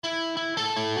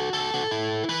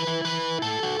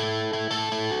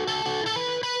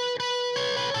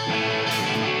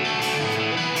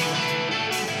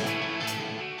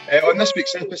On this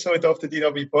week's episode of the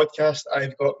DW podcast,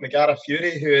 I've got Megara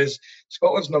Furie, who is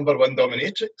Scotland's #1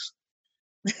 dominatrix.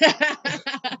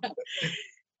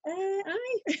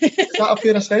 Aye. Is that a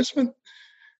fair assessment?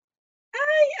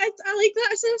 I like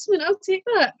that assessment. I'll take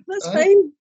that. That's Aye.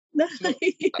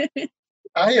 fine.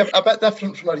 Aye, a bit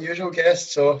different from our usual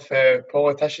guests of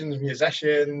politicians,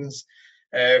 musicians,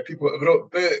 people that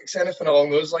wrote books, anything along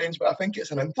those lines, but I think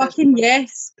it's an interesting... Fucking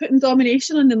yes, putting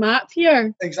domination on the map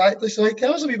here. Exactly, so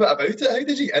tell us a wee bit about it. How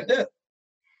did you get into it?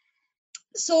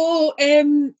 So,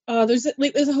 there's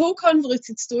a whole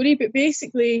convoluted story, but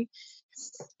basically,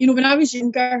 you know, when I was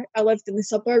younger, I lived in the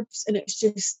suburbs, and it's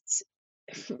just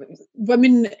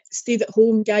women stayed at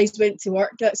home, guys went to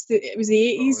work. It was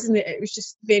the 80s, and it was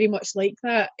just very much like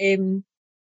that. And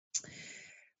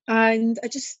I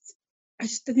just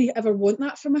didn't ever want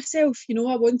that for myself. You know,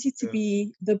 I wanted to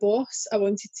be the boss. I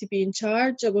wanted to be in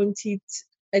charge. I wanted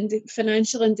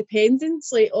financial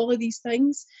independence, like all of these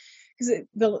things. Because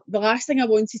the last thing I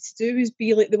wanted to do was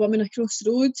be like the woman across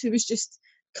the road who was just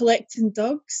collecting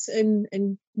dugs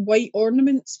and white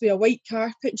ornaments with a white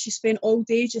carpet, and she spent all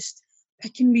day just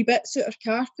picking wee bits out of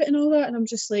carpet and all that, and I'm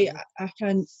just like, I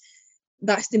can't,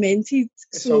 that's demented.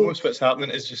 It's almost what's happening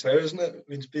is just now, isn't it?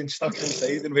 Means being stuck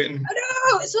inside and waiting. I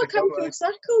know, it's all come full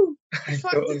circle.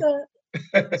 Fuck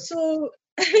totally. So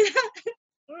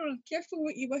careful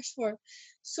what you wish for.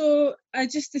 So I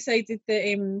just decided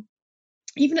that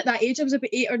even at that age, I was about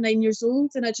 8 or 9 years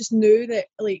old, and I just knew that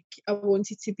like I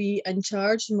wanted to be in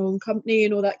charge in my own company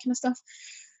and all that kind of stuff.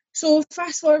 So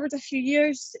fast forward a few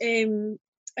years,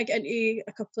 I got into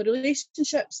a couple of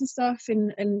relationships and stuff,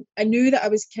 and I knew that I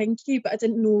was kinky, but I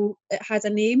didn't know it had a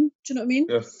name. Do you know what I mean?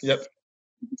 Yeah. Yep.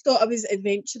 I thought I was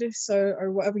adventurous or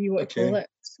whatever you want to call it.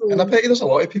 So, and I bet there's a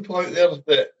lot of people out there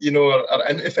that, you know, are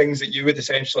into things that you would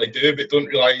essentially do, but don't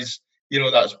realise, you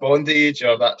know, that's bondage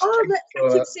or that's... Oh, but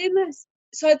I keep saying this.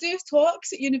 So I do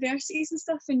talks at universities and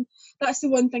stuff, and that's the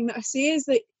one thing that I say is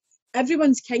that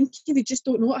everyone's kinky, they just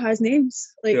don't know it has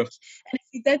names. Like, and if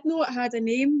they did know it had a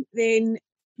name, then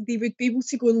they would be able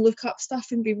to go and look up stuff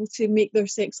and be able to make their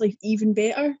sex life even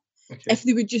better if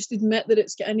they would just admit that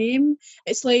it's got a name.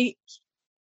 It's like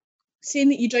saying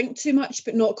that you drink too much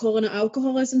but not calling it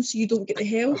alcoholism so you don't get the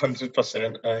help.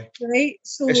 100%, aye. Right?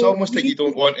 So it's almost like you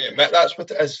don't want to admit that's what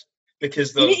it is,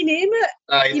 because there's... You need to name it.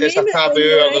 Aye, it's a taboo,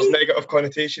 or there's negative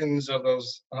connotations, or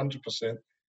there's 100%.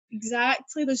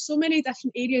 Exactly. There's so many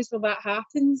different areas where that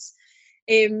happens.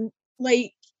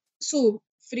 Like, so,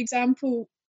 for example,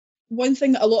 one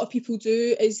thing that a lot of people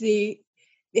do is they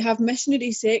have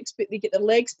missionary sex, but they get their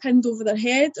legs pinned over their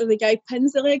head, or the guy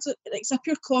pins the legs. It's a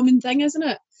pure common thing, isn't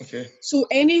it? Okay. So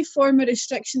any form of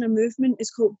restriction of movement is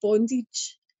called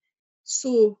bondage.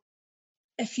 So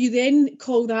if you then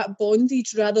call that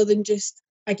bondage rather than just,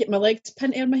 I get my legs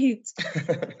pinned over my head,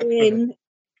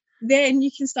 then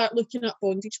you can start looking at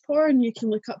bondage porn, you can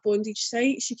look up bondage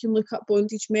sites, you can look up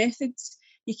bondage methods.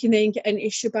 You can then get into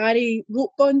shibari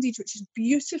rope bondage, which is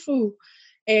beautiful.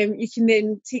 You can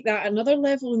then take that another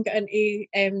level and get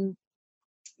into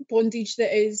bondage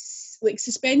that is like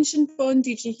suspension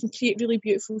bondage. You can create really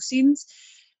beautiful scenes.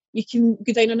 You can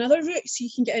go down another route, so you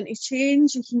can get into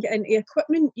chains, you can get into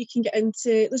equipment, you can get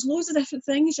into... There's loads of different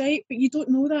things, right? But you don't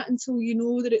know that until you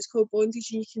know that it's called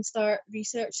bondage, and you can start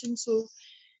researching. So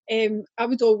I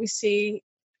would always say,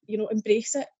 you know,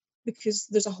 embrace it, because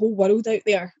there's a whole world out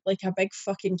there, like a big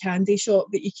fucking candy shop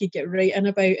that you could get right in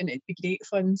about, and it'd be great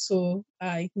fun. So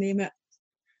name it.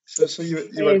 So you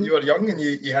were young, and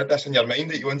you had this in your mind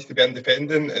that you wanted to be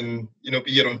independent and, you know,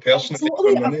 be your own person.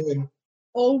 Totally. I've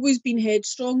always been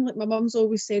headstrong. Like my mum's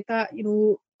always said that, you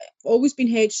know, I've always been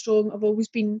headstrong. I've always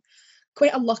been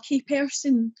quite a lucky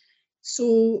person.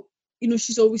 So, you know,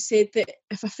 she's always said that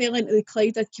if I fell into the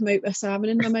Clyde, I'd come out with a salmon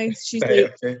in my mouth. She's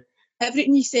like,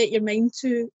 everything you set your mind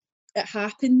to, it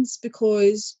happens,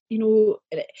 because, you know,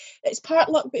 it's part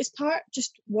luck, but it's part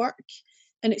just work,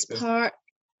 and it's part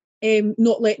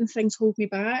not letting things hold me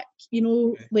back, you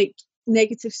know, like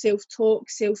negative self-talk,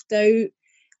 self-doubt,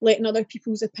 letting other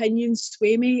people's opinions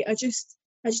sway me. I just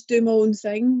do my own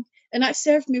thing, and that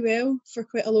served me well for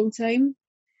quite a long time.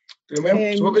 So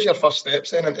what was your first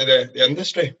steps then into the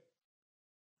industry?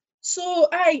 So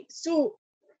I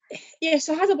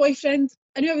had a boyfriend.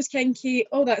 I knew I was kinky,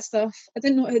 all that stuff. I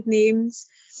didn't know it had names.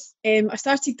 I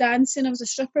started dancing. I was a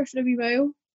stripper for a wee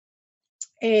while.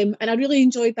 And I really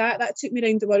enjoyed that. That took me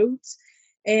around the world.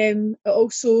 It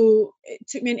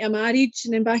took me into a marriage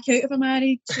and then back out of a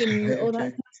marriage and all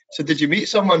that. So did you meet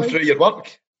someone through your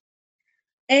work?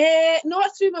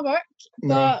 Not through my work,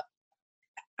 but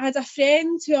I had a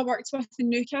friend who I worked with in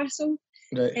Newcastle.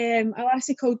 Right. A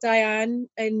lassie called Diane,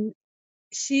 and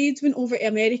she'd went over to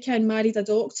America and married a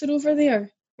doctor over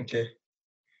there. Okay.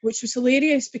 Which was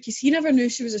hilarious because he never knew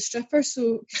she was a stripper.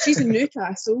 So she's in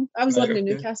Newcastle. I was living in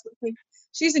Newcastle at the time.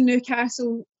 She's in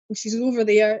Newcastle and she's over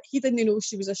there. He didn't know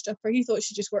she was a stripper. He thought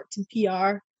she just worked in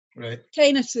PR. Right.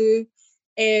 Kind of true.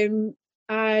 And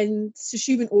so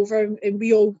she went over and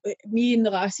we all, me and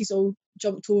the lassies all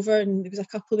jumped over, and there was a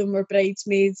couple of them were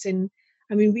bridesmaids, and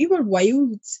I mean we were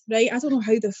wild, right? I don't know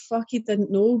how the fuck he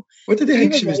didn't know. What did they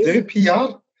think she was doing?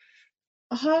 PR?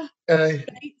 Right.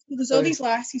 So there's all these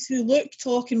lassies who look,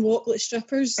 talk and walk like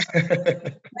strippers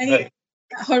right, at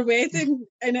her wedding,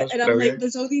 and I'm like,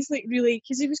 there's all these like really,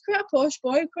 because he was quite a posh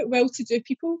boy, quite well-to-do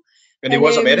people, and he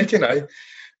was American, aye.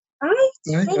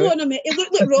 Full on American. He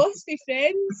looked like Ross with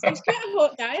Friends. He was quite a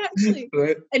hot guy actually,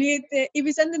 right. And he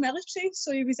was in the military,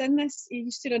 so he was in this. He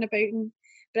used to run about and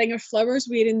bring her flowers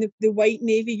wearing the white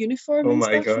navy uniform. Oh and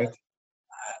my stuff. god! Like,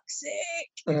 fuck's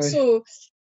sake. So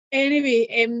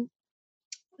anyway,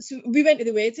 so we went to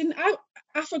the wedding.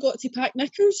 I forgot to pack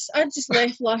knickers. I just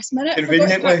left last minute.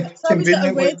 Conveniently. I was at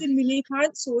a wedding with no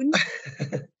pants on.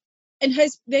 And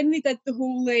then they did the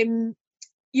whole,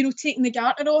 taking the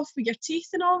garter off with your teeth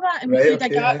and all that, and we played a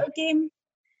garter game.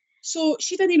 So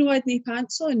she didn't know I had no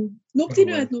pants on. Nobody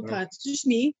knew I had no pants, just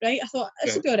me, right? I thought,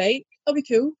 this will be all right. I'll be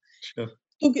cool. Sure.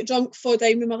 Don't get drunk, fall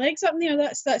down with my legs up in the air.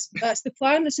 That's the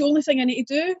plan. That's the only thing I need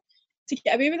to do to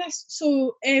get away with this.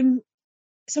 So I'm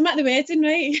at the wedding,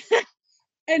 right?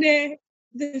 And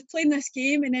they're playing this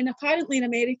game, and then apparently in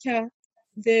America,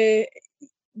 there's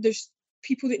other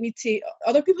people that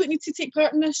need to take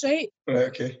part in this, right? Right,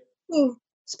 okay. So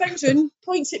spins in,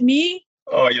 points at me.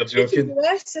 Oh, you're joking. Do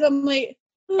this, and I'm like,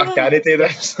 I can't do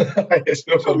this. It's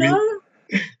not for me.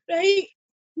 Right.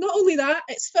 Not only that,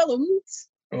 it's filmed.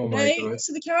 Oh my god.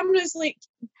 So the camera's like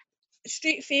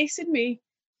straight facing me,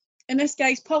 and this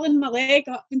guy's pulling my leg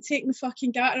up and taking the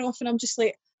fucking garter off, and I'm just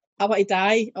like, I want to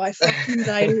die. I fucking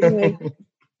die right now.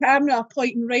 Camera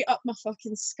pointing right up my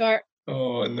fucking skirt.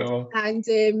 Oh no.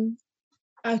 And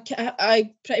I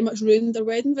pretty much ruined their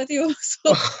wedding video.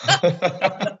 So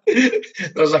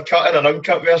there's a cut and an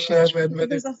uncut version of his wedding video.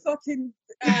 There's a fucking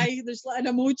there's like an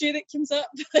emoji that comes up.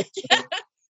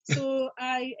 So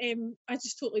I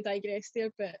just totally digressed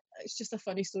there, but it's just a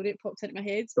funny story. It popped into my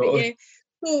head. Totally. But yeah.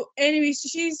 So anyway, so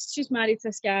she's married to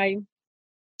this guy.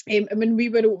 And when we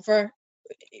were over,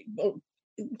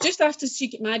 just after she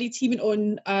got married, he went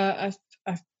on a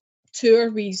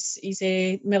tour with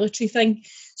his military thing.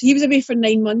 So he was away for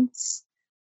 9 months.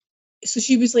 So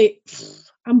she was like,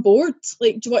 I'm bored.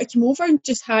 Like, do you want to come over and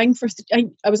just hang for?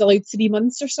 I was allowed 3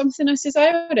 months or something. I says,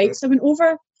 all right. So I went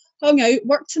over, hung out,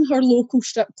 worked in her local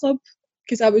strip club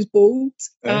because I was bold,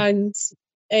 and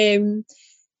it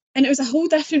was a whole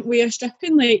different way of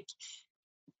stripping. Like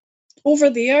over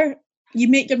there, you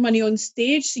make your money on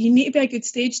stage, so you need to be a good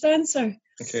stage dancer.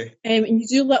 Okay. And you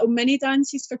do little mini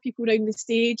dances for people around the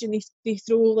stage, and they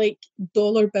throw like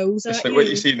dollar bills at you. It's like what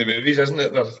you see in the movies, isn't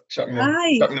it? They're chucking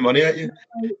the money at you.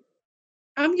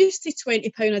 I'm used to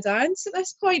 £20 a dance at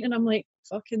this point, and I'm like,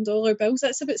 fucking dollar bills,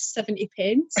 that's about 70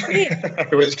 pence.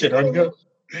 What's going on here?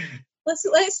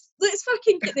 Let's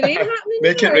fucking get the rain happening.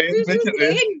 Make it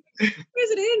rain. Where's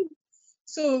the rain?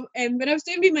 So when I was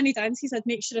doing my mini dances, I'd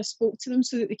make sure I spoke to them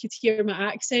so that they could hear my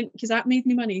accent, because that made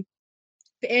me money.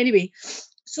 But anyway,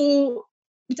 so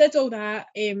we did all that.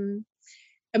 And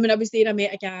when I was there, I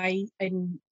met a guy,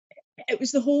 and it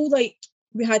was the whole, like,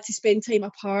 we had to spend time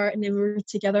apart, and then we were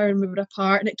together and we were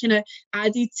apart, and it kind of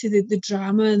added to the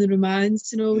drama and the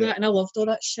romance and all that, and I loved all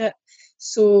that shit.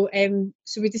 So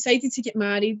we decided to get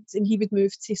married, and he would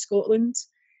move to Scotland.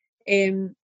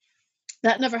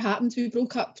 That never happened. We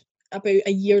broke up about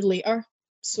a year later,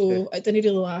 so it didn't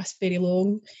really last very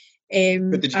long.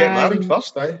 But did you get married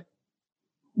first, aye?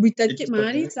 We did get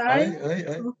married,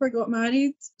 aye. We got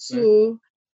married, so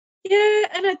yeah,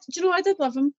 and I did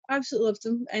love him, absolutely loved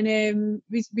him, and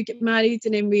we get married,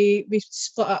 and then we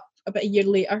split up about a year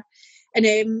later, and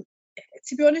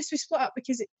to be honest, we split up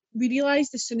because we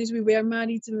realised as soon as we were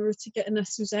married and we were together, and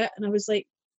this was it, and I was like,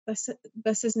 this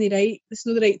isn't right. This is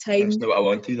not the right time. That's not what I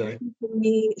wanted. For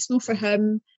me, it's not for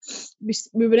him.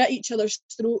 We were at each other's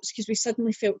throats because we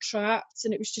suddenly felt trapped,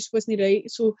 and it just wasn't right.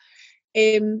 So,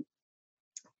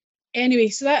 anyway,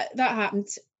 so that happened.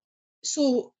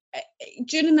 So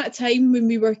during that time when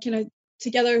we were kind of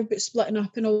together but splitting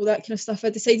up and all that kind of stuff, I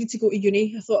decided to go to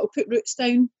uni. I thought I'll put roots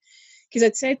down, because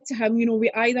I'd said to him, we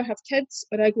either have kids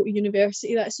or I go to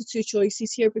university. That's the two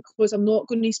choices here, because I'm not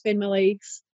going to spend my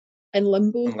life in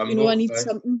limbo. I need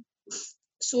something.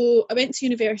 So I went to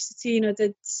university, and I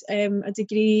did a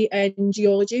degree in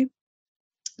geology.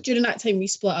 During that time we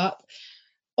split up.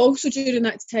 Also during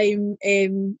that time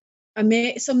I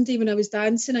met somebody when I was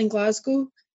dancing in Glasgow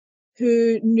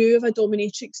who knew of a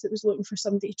dominatrix that was looking for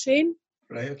somebody to train.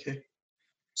 Right, okay.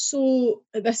 So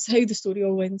this is how the story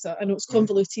all ends up. I know it's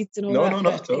convoluted and all that. No,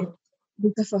 not at all.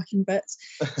 With the fucking bits.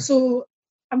 So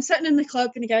I'm sitting in the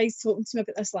club and the guy's talking to me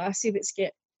about this lassie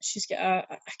she's got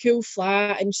a cool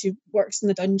flat and she works in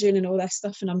the dungeon and all this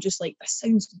stuff, and I'm just like, this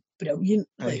sounds brilliant.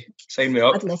 Like, sign me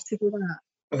up. I'd love to do that.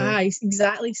 Aye,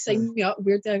 exactly. Sign me up.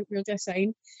 Where do I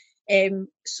sign?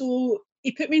 So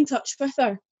he put me in touch with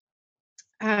her,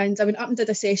 and I went up and did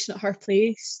a session at her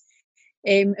place.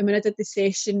 And when I did the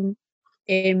session,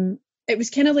 it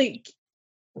was kind of like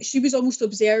she was almost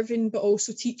observing but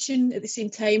also teaching at the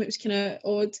same time. It was kind of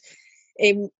odd.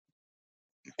 And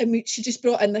she just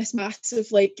brought in this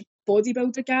massive like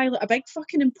bodybuilder guy, like a big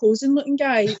fucking imposing looking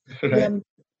guy, right. with a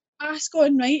mask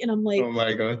on, right? And I'm like, oh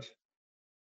my god,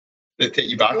 did it take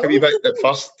you back a wee bit at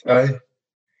first?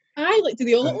 Aye, like, do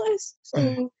they all look this?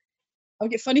 So I'll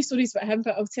get funny stories about him,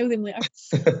 but I'll tell them later.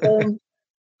 So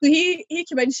he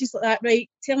came in, she's like that, right,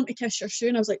 tell him to kiss your shoe.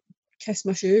 And I was like, kiss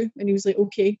my shoe? And he was like,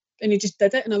 okay. And he just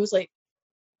did it, and I was like,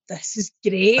 this is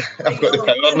great. I've got the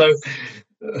power now.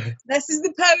 This is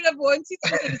the power I've wanted.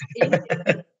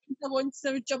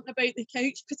 I was jumping about the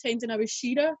couch pretending I was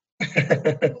She-Ra.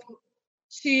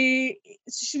 So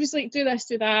she was like, do this,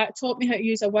 do that, taught me how to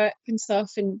use a whip and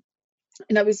stuff, and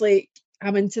I was like,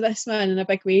 I'm into this, man, in a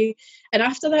big way. And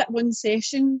after that one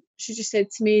session, she just said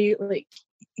to me, like,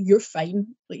 you're fine,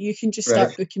 like, you can just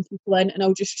start booking people in and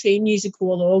I'll just train you as you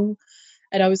go along.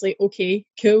 And I was like, okay,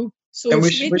 cool. So and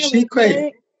was she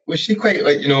quite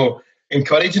like, you know,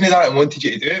 encouraging of that and wanted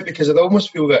you to do it? Because I'd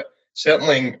almost feel that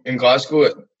certainly in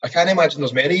Glasgow, I can't imagine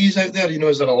there's many yous out there. You know,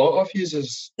 is there a lot of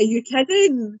yous? Are you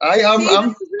kidding?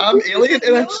 I'm alien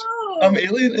to this. I'm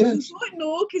alien to this. I don't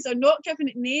know, because I'm not giving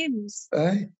it names.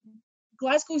 Aye.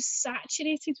 Glasgow's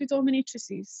saturated with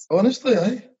dominatrices. Honestly,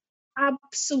 aye.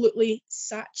 Absolutely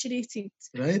saturated.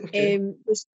 Right. Okay.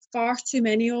 There's far too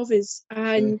many of us,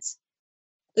 and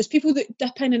there's people that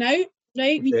dip in and out,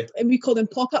 right? And we call them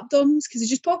pop-up doms, because they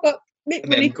just pop up, make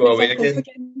money, and then go away again.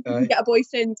 Get a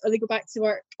boyfriend, or they go back to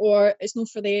work, or it's not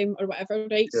for them, or whatever,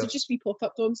 right? So just we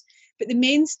pop-up doms. But the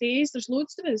mainstays, there's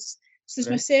loads of us. So there's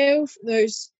myself,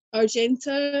 there's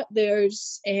Argenta,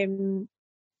 there's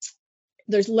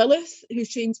Lilith, who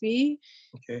trains me.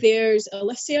 There's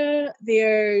Alicia.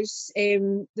 There's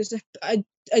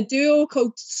a duo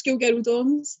called Schoolgirl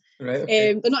Doms. Right.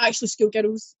 They're not actually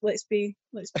schoolgirls. Let's be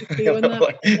clear on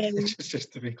that.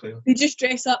 Just to be clear, they just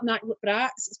dress up and act like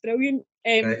brats. It's brilliant.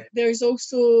 There's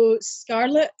also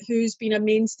Scarlett, who's been a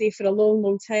mainstay for a long,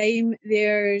 long time.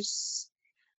 There's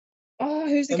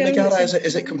who's the girl? Megara,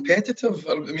 is it competitive?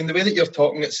 I mean, the way that you're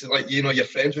talking, it's like, you know, you're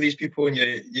friends with these people and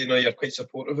you know you're quite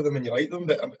supportive of them and you like them,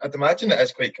 but I'd imagine it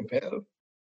is quite competitive.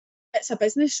 It's a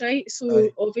business, right?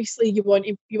 So obviously you want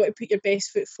to put your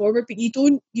best foot forward, but you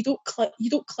don't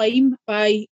climb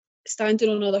by standing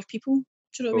on other people. Do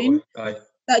you know what I mean? Aye.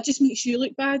 That just makes you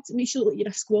look bad. It makes you look like you're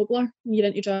a squabbler and you're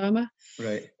into drama.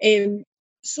 Right.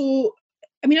 So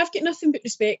I mean, I've got nothing but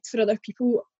respect for other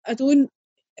people.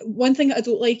 One thing that I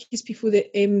don't like is people that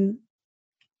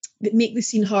make the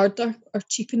scene harder or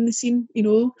cheapen the scene, you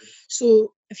know.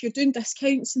 So if you're doing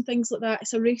discounts and things like that,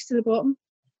 it's a race to the bottom.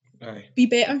 Aye. Be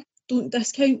better. Don't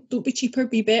discount. Don't be cheaper.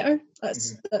 Be better.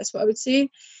 That's what I would say,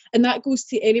 and that goes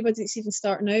to anybody that's even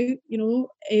starting out. You know,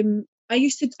 I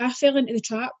fell into the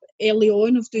trap early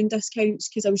on of doing discounts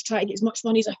because I was trying to get as much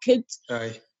money as I could.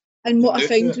 Aye. And what I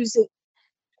found was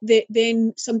that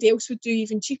then somebody else would do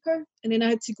even cheaper, and then I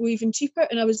had to go even cheaper,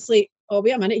 and I was like, oh,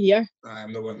 wait a minute here.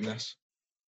 I'm not wanting this.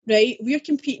 Right, we're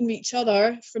competing with each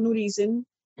other for no reason,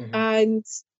 and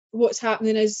what's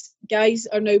happening is guys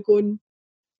are now going,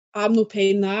 I'm not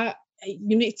paying that.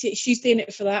 You need to. She's doing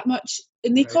it for that much,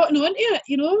 and they cotton on to it,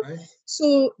 you know. Right.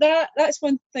 So that's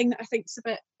one thing that I think is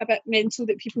a bit mental,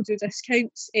 that people do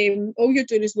discounts. All you're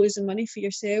doing is losing money for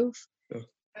yourself,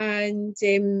 and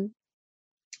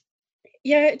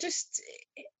I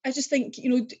just think,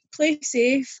 you know, play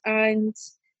safe and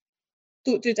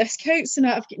don't do discounts, and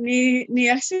I've got no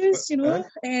issues, you know.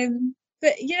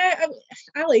 But yeah,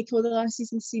 I like all the last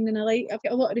season scene, and I've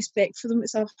got a lot of respect for them.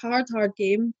 It's a hard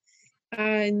game.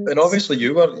 And obviously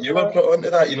you were brought onto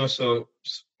that, you know, so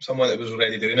someone that was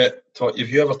already doing it have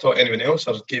you ever taught anyone else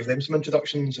or gave them some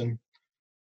introductions? And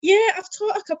I've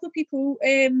taught a couple of people.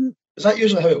 Is that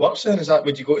usually how it works then? Is that,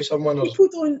 would you go to someone, or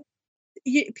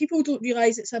people don't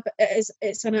realise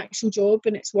it's an actual job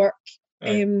and it's work.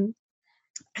 I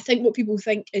think what people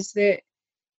think is that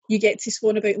you get to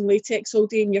swan about in latex all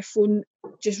day and your phone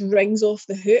just rings off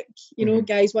the hook, you know,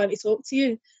 guys want to talk to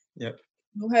you. Yep.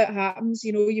 know how it happens.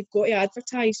 You know, you've got to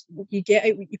advertise. You get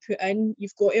out what you put in.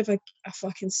 You've got to have a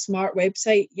fucking smart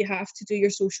website. You have to do your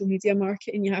social media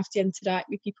marketing. You have to interact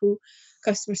with people,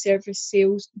 customer service,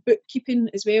 sales, bookkeeping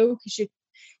as well, because you're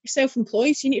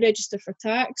self-employed, so you need to register for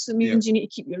tax. So it means you need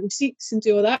to keep your receipts and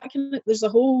do all that. There's a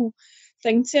whole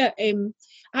thing to it.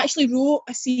 I actually wrote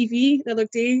a CV the other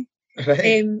day,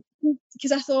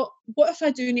 because I thought, what if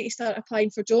I do need to start applying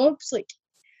for jobs? Like,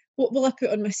 what will I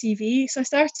put on my CV? So I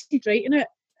started writing it,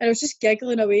 and I was just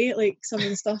giggling away at like some of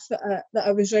the stuff that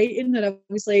I was writing, and I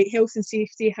was like, health and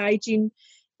safety, hygiene,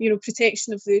 you know,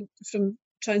 protection of from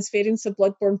transference of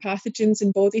bloodborne pathogens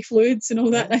and body fluids and all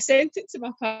that. And I sent it to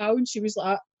my pal, and she was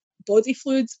like, body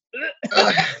fluids?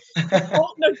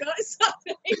 Oh no, that's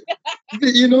something.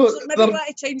 You know, like, maybe we want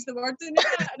to change the word in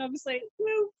that. And I was like,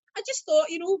 well, I just thought,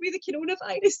 you know, with the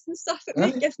coronavirus and stuff, it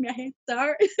might give me a head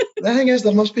start. The thing is,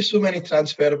 there must be so many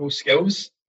transferable skills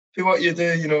for what you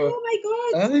do, you know. Oh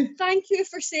my God, thank you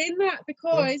for saying that,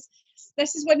 because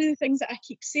this is one of the things that I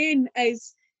keep saying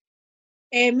is,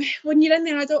 when you're in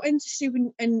the adult industry,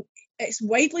 and it's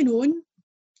widely known,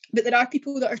 but there are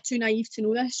people that are too naive to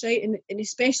know this, right? And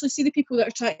especially see the people that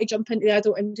are trying to jump into the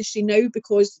adult industry now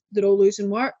because they're all losing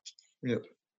work. Yep.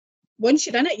 Once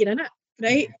you're in it,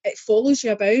 right? It follows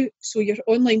you about. So your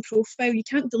online profile, you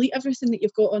can't delete everything that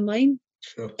you've got online.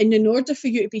 Sure. And in order for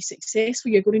you to be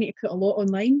successful, you're going to need to put a lot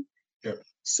online. Yep.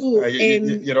 So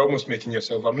you're almost making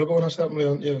yourself vulnerable in a certain way,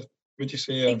 aren't you? Would you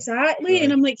say? Exactly. Right.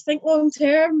 And I'm like, think long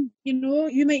term. You know,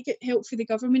 you might get help from the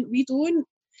government. We don't.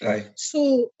 Aye.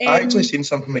 So I actually seen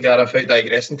something, Megara, without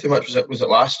digressing too much. Was it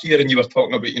last year? And you were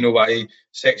talking about, you know, why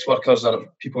sex workers or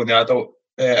people in the adult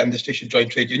industry should join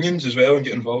trade unions as well and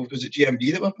get involved. Was it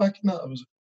GMB that were backing that? Or was it?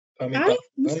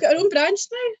 We've got our own branch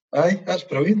now. Aye, that's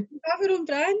brilliant. We have our own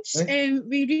branch.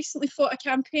 We recently fought a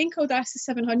campaign called Ask the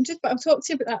 700, but I'll talk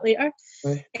to you about that later.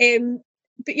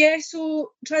 But yeah,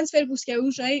 so transferable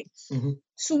skills, right? Mm-hmm.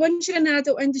 So once you're in the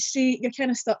adult industry, you're kind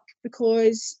of stuck,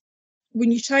 because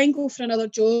when you try and go for another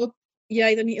job, you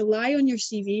either need to lie on your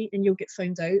CV and you'll get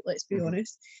found out, let's be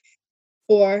honest,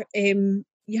 or you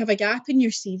have a gap in your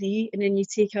CV and then you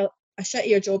take a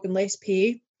shittier job and less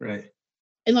pay. Right.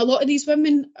 And a lot of these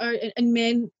women are, and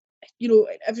men, you know,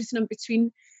 everything in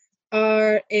between,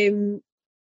 are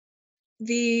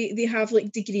they have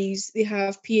like degrees, they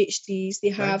have PhDs, they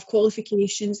have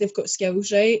qualifications, they've got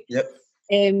skills, right? Yep.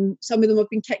 Some of them have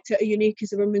been kicked out of uni because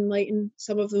they were moonlighting.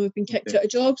 Some of them have been kicked out of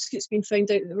jobs because it's been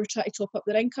found out that they were trying to top up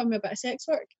their income with a bit of sex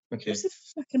work. What's the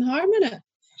fucking harm in it?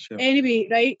 Sure. Anyway,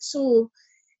 right, so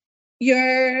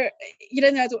you're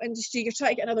in the adult industry, you're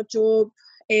trying to get another job,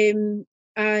 and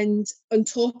on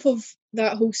top of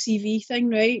that whole CV thing,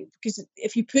 right, because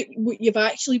if you put what you've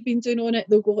actually been doing on it,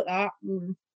 they'll go like that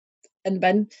in the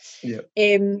bin. Yeah.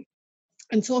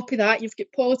 On top of that, you've got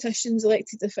politicians,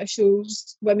 elected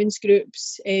officials, women's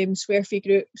groups, swearfie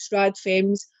groups, rad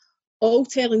femmes, all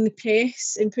telling the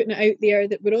press and putting it out there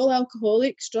that we're all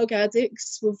alcoholics, drug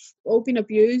addicts, we've all been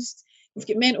abused, we've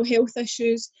got mental health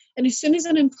issues. And as soon as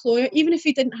an employer, even if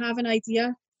he didn't have an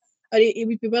idea, or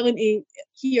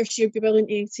he or she would be willing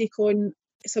to take on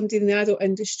somebody in the adult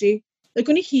industry, they're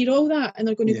going to hear all that and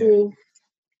they're going to go,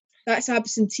 that's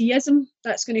absenteeism,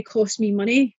 that's going to cost me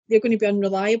money, they're going to be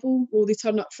unreliable, will they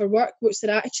turn up for work, what's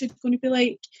their attitude going to be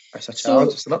like? It's a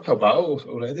challenge, it's an uphill battle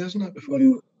already, isn't it?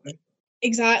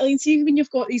 Exactly. And see, when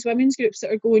you've got these women's groups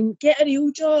that are going, get a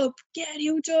real job,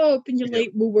 and you're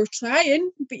like, well, we're trying,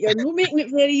 but you're not making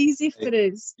it very easy for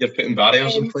us. You're putting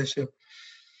barriers in place here.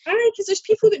 Aye, because there's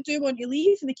people that do want to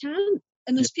leave and they can't,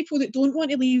 and there's people that don't want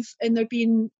to leave and they're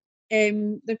being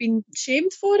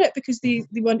shamed for it because they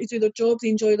want to do their job, they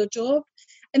enjoy their job,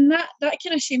 and that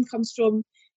kind of shame comes from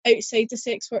outside the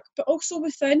sex work, but also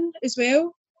within as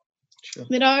well. Sure.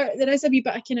 There is a wee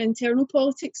bit of kind of internal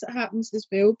politics that happens as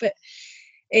well, but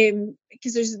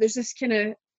because there's this kind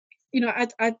of, you know,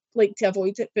 I'd like to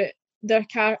avoid it, but there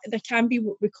can be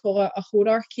what we call a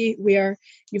hierarchy, where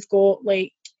you've got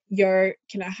like your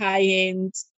kind of high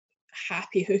end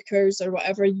happy hookers or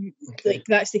whatever like,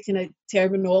 that's the kind of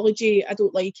terminology. I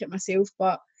don't like it myself,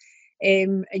 but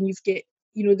and you've got,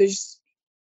 you know,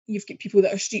 you've got people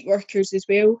that are street workers as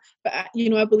well, but you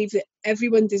know, I believe that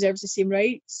everyone deserves the same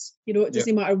rights. You know, it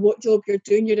doesn't matter what job you're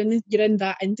doing, you're in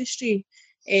that industry,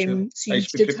 so you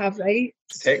should have rights.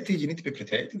 Protected, you need to be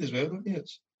protected as well, don't you?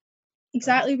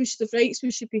 Exactly, we should have rights,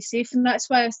 we should be safe, and that's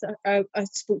why I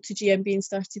spoke to GMB and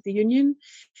started the union.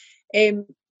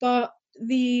 But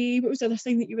what was the other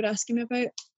thing that you were asking me about?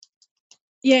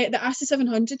 Yeah, the Ask the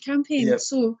 700 campaign. Yep.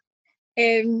 So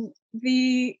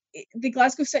the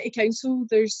Glasgow City Council,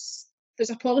 there's there's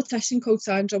a politician called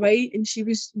Sandra White, and she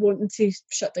was wanting to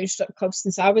shut down strip clubs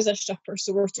since I was a stripper.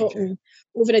 So we're talking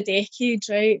over a decade,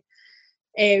 right?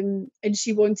 And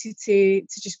she wanted to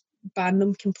just ban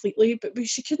them completely, but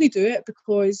she couldn't do it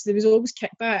because there was always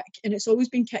kickback, and it's always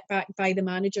been kicked back by the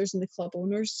managers and the club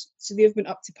owners. So they've went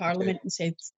up to Parliament and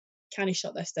said, "Can you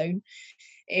shut this down?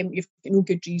 You've got no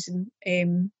good reason."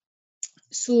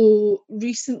 So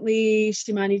recently,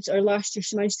 last year,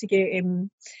 she managed to get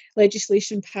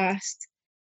legislation passed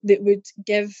that would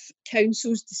give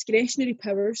councils discretionary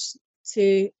powers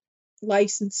to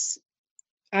licence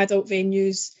adult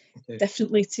venues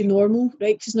differently to normal,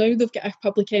 right? Because now they've got a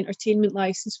public entertainment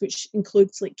licence, which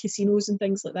includes like casinos and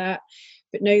things like that.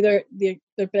 But now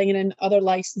they're bringing in other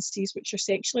licences, which are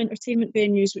sexual entertainment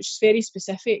venues, which is very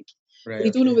specific. Right, they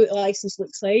don't know what the licence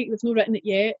looks like. They've not written it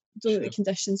yet. Don't know what the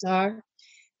conditions are.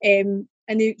 And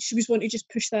she was wanting to just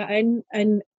push that in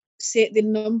and set the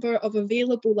number of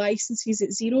available licences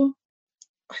at 0,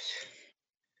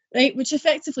 right? Which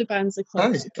effectively bans the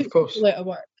clubs. Of course. People out of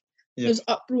work. There's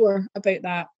uproar about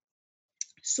that.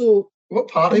 So, what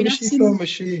party was she from? Was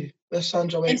she this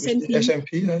Sandra White? SNP.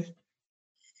 SNP, right?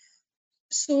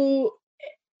 So,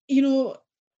 you know,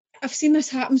 I've seen this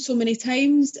happen so many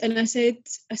times, and I said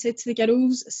to the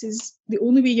girls, the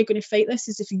only way you're going to fight this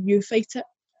is if you fight it.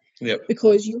 Yep.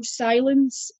 Because your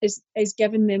silence is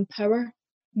giving them power.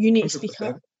 You need to speak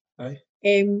up. Aye.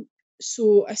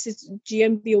 So I said,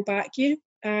 GMB will back you,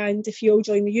 and if you all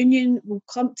join the union, we'll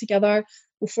clump together,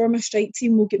 we'll form a strike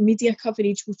team, we'll get media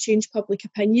coverage, we'll change public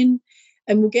opinion,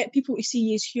 and we'll get people to see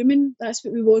you as human. That's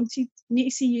what we wanted. We need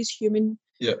to see you as human.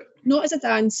 Yep. Not as a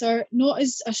dancer, not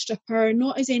as a stripper,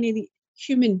 not as any of the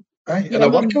human. Aye, and a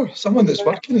worker, someone that's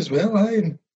working as well,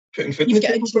 and putting food in the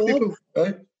table for people.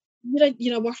 Aye.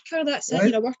 You're a worker, that's it.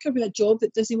 You're a worker with a job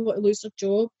that doesn't want to lose their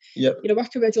job. Yep. You're a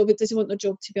worker with a job that doesn't want their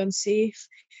job to be unsafe.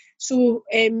 So,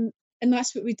 and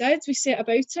that's what we did. We set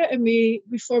about it, and we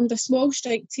formed a small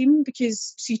strike team,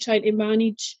 because trying to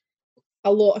manage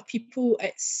a lot of people,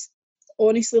 it's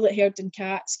honestly like herding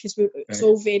cats, because it's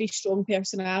all very strong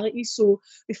personalities. So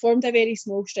we formed a very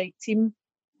small strike team,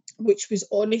 which was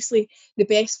honestly the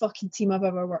best fucking team I've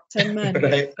ever worked in, man.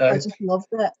 I just loved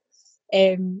it.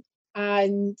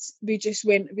 And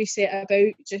we set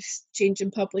about just changing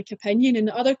public opinion, and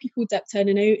other people dipped in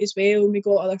and out as well, and we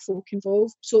got other folk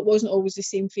involved, so it wasn't always the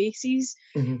same faces.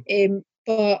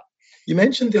 But you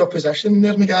mentioned the opposition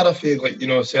there, Megara,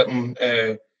 for certain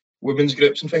women's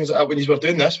groups and things like that. When you were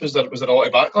doing this, was there a lot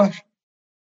of backlash?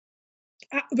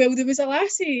 Well, there was a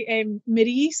lassie,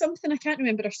 Marie something, I can't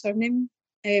remember her surname.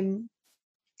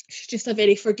 She's just a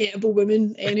very forgettable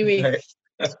woman anyway.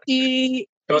 She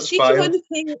came on the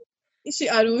thing. She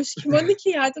came on the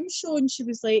Kay Adams show, and she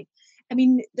was like, I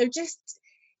mean,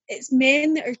 it's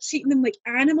men that are treating them like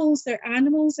animals. They're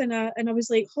animals. And I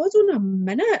was like, hold on a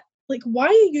minute. Like, why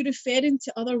are you referring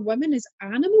to other women as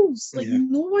animals? Like,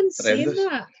 no one's saying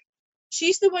that.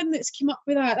 She's the one that's come up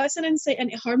with that. That's an insight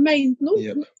into her mind.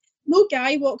 No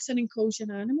guy walks in and calls you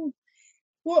an animal.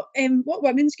 What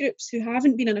women's groups who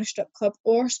haven't been in a strip club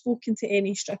or spoken to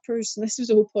any strippers, and this was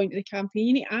the whole point of the campaign,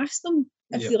 you need to ask them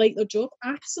if they like their job,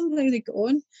 ask them how they got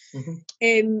on.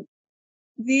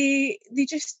 They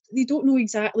don't know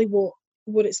exactly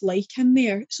what it's like in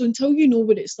there. So until you know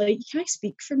what it's like, you can't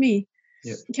speak for me.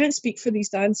 You can't speak for these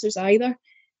dancers either.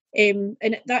 And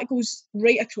that goes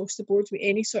right across the board with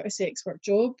any sort of sex work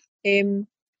job.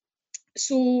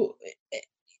 So,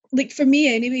 like for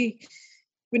me anyway,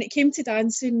 when it came to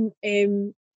dancing,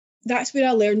 that's where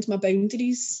I learned my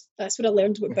boundaries. That's where I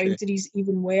learned what boundaries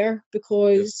even were,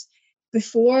 because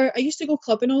before, I used to go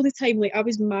clubbing all the time. Like, I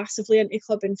was massively into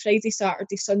clubbing Friday,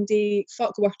 Saturday, Sunday,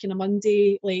 fuck work on a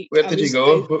Monday. Like, where did you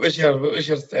go? What was your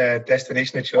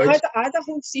destination of choice? I had a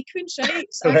whole sequence, right?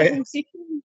 I had a whole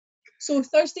sequence. So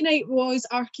Thursday night was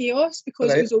our chaos,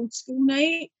 because it was old school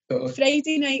night.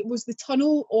 Friday night was the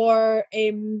tunnel or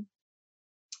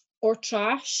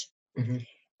trash.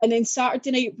 And then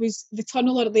Saturday night was the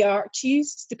tunnel or the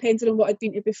Archies, depending on what I'd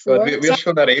been to before. God, we're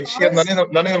showing our age here. None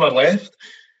of them are left.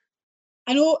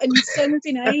 I know. And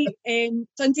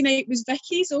Sunday night was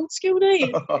Vicky's old school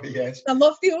night. Oh yes. I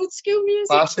love the old school music.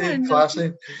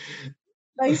 Classy.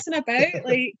 Bouncing about,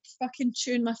 like fucking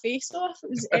chewing my face off.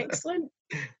 It was excellent.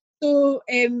 So,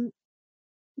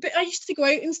 but I used to go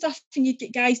out and stuff, and you'd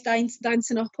get guys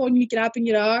dancing up on you, grabbing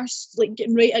your arse, like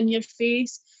getting right in your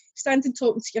face, standing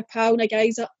talking to your pal, and a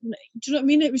guy's up. Do you know what I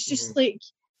mean? It was just like,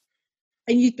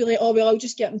 and you'd be like, oh well, I'll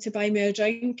just get him to buy me a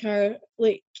drink, or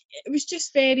like, it was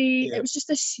just very, it was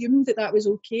just assumed that was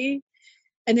okay.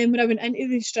 And then when I went into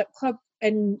the strip club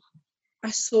and I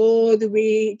saw the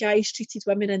way guys treated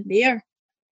women in there,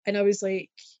 and I was like,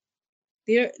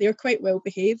 they're quite well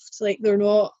behaved. Like, they're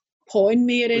not pawing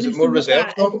me or Was anything it more like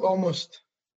reserved that. almost?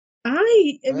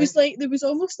 Aye, it Aye. was like there was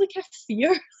almost like a fear,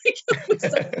 like almost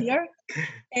a fear.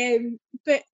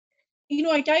 But you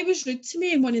know, a guy was rude to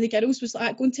me, and one of the girls was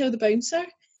like, "Go and tell the bouncer."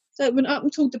 So I went up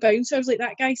and told the bouncer. I was like,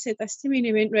 "That guy said this to me," and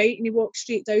he went, "Right," and he walked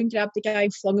straight down, grabbed the guy,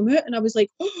 and flung him out. And I was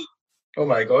like, Oh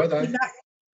my God! like that,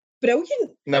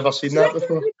 brilliant. Never seen So that that gave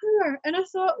before. me power, and I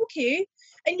thought, okay.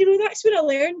 And you know, that's where I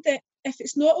learned that if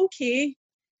it's not okay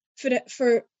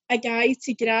for a guy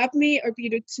to grab me or be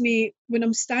rude to me when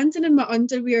I'm standing in my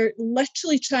underwear,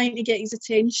 literally trying to get his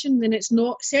attention, then it's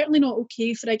certainly not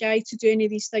okay for a guy to do any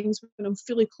of these things when I'm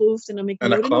fully clothed and I'm In a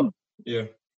ignoring club, him. yeah.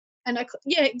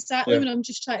 Yeah, exactly. Yeah. When I'm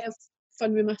just trying to have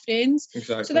fun with my friends.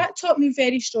 Exactly. So that taught me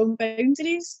very strong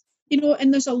boundaries, you know,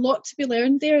 and there's a lot to be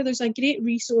learned there. There's a great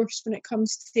resource when it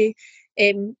comes to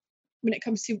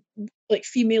like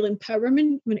female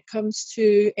empowerment, when it comes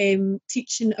to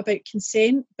teaching about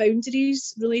consent,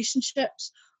 boundaries,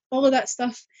 relationships, all of that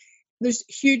stuff. There's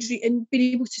huge in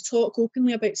being able to talk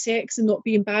openly about sex and not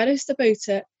be embarrassed about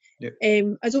it. Yep.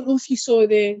 I don't know if you saw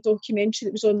the documentary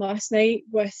that was on last night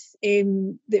with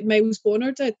that Miles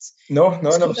Bonner did. No, I've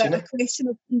never seen it. A Question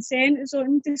of Consent is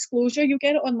on Disclosure. You'll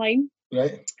get it online.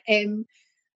 Right. The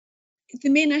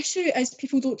main issue is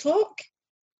people don't talk.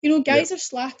 You know, guys are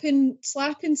slapping,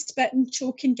 spitting,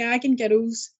 choking, gagging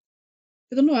girls,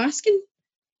 but they're not asking.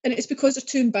 And it's because they're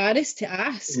too embarrassed to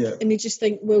ask. Yeah. And they just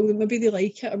think, well, maybe they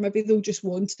like it, or maybe they'll just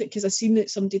want it because I've seen that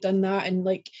somebody done that, and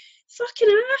like, fucking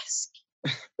ask.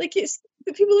 Like,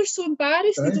 but people are so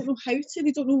embarrassed, they don't know how to,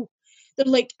 they don't know, they're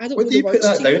like, I don't know the words. What do you put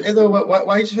that down to though?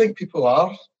 Why do you think people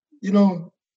are, you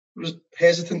know,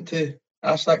 hesitant to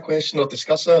ask that question or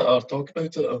discuss it or talk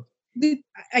about it? Or...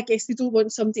 I guess they don't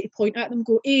want somebody to point at them and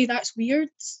go, hey, that's weird.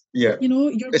 Yeah. You know,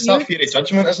 you're it's weird. That fear of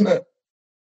judgment, isn't it?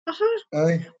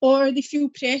 Aye. Or they feel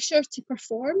pressure to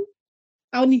perform.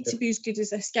 I'll need to be as good as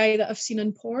this guy that I've seen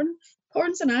in porn.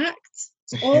 Porn's an act.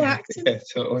 It's all acting. Yeah,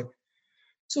 totally.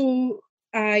 So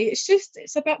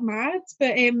it's a bit mad.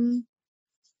 But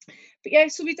yeah,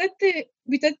 so we did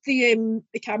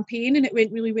the campaign and it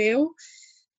went really well.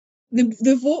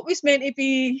 The vote was meant to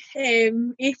be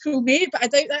April, May, but I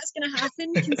doubt that's going to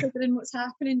happen considering what's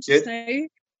happening just now.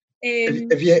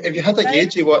 Have you had a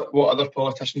gauge of what other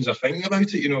politicians are thinking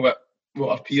about it? You know, what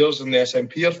our peers in the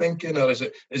SNP are thinking, or is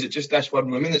it just this one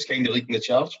woman that's kind of leading the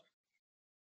charge?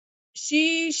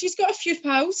 She's got a few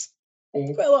pals,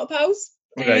 quite a lot of pals.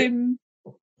 Right.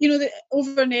 You know,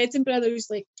 over in Edinburgh, there's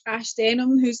like Ash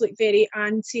Denham, who's like very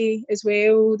anti as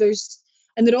well.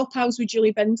 And they're all pals with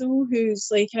Julie Bindel, who's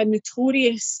like a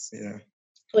notorious,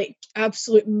 like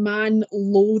absolute man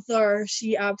loather.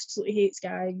 She absolutely hates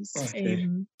guys. Okay.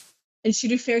 And she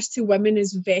refers to women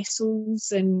as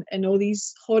vessels and all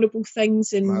these horrible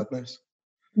things and madness.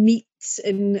 Meat.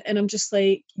 And I'm just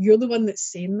like, you're the one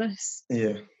that's saying this.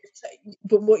 Yeah.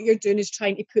 But what you're doing is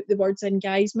trying to put the words in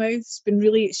guys' mouths, when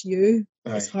really it's you.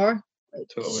 Aye. It's her. Like,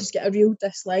 totally. She's got a real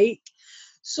dislike.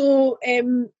 So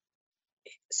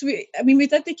we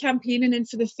did the campaign, and then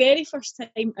for the very first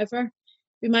time ever,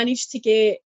 we managed to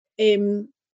get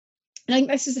I think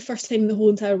this is the first time in the whole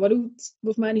entire world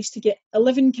we've managed to get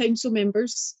 11 council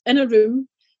members in a room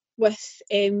with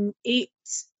 8.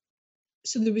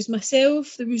 So there was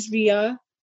myself, there was Ria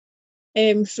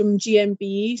from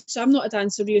GMB. So I'm not a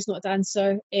dancer, Ria's not a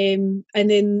dancer. And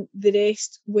then the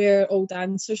rest were all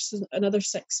dancers, so another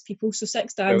 6 people. So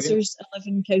 6 dancers,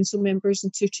 11 council members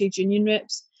and 2 trade union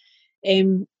reps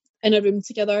in a room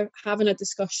together, having a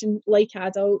discussion like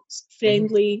adults,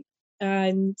 friendly,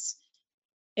 and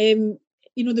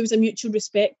you know, there was a mutual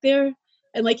respect there.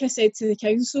 And like I said to the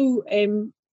council,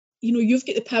 you know, you've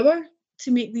got the power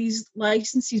to make these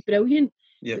licences brilliant.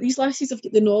 Yep. But these lasses have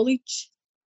got the knowledge,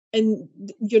 and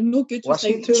you're no good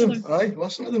listen without to each them. other. Aye,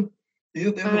 listen to them.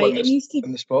 They're the one that's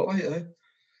in the spotlight. Aye.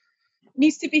 It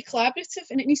needs to be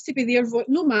collaborative, and it needs to be their voice,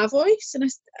 not my voice. And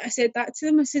I said that to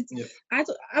them. I said,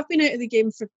 I've been out of the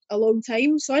game for a long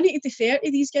time, so I need to defer to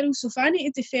these girls. So if I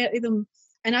need to defer to them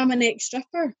and I'm an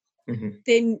ex-stripper,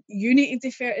 then you need to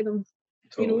defer to them.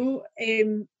 Totally.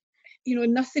 You know,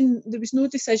 nothing, there was no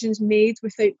decisions made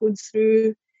without going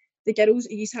through the girls.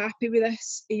 Are you happy with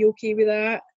this? Are you okay with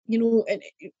that? You know, and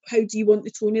how do you want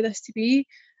the tone of this to be?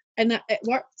 And that it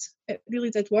worked. It really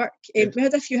did work. We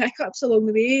had a few hiccups along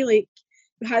the way. Like,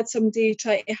 we had somebody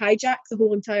try to hijack the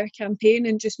whole entire campaign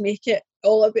and just make it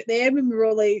all about them, and we were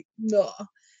all like, no,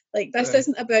 like, this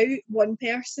isn't about one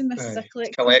person. This is a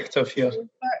collective here.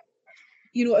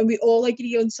 You know, and we all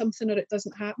agree on something, or it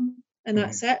doesn't happen, and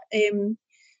that's it.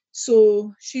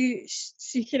 So she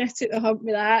kind of took the hump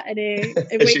with that, and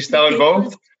is she still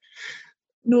involved?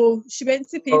 No, she went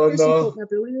to Oh papers and no. called me a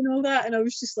bully and all that, and I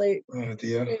was just like, Oh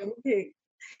dear. okay.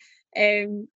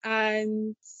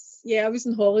 And yeah, I was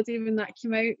on holiday when that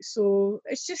came out, so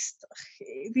it's just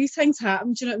these things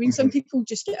happen. Do you know what I mean? Some people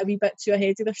just get a wee bit too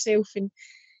ahead of themselves,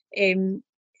 and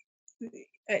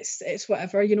it's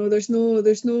whatever. You know, there's no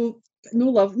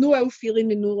love, no ill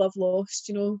feeling, and no love lost.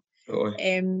 You know.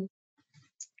 Totally.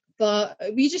 But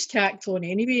we just cracked on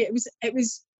anyway. It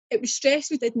was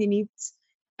stress we didn't need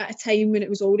at a time when it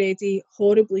was already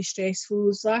horribly stressful.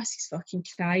 Those lassies fucking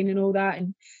crying and all that,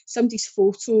 and somebody's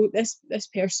photo. This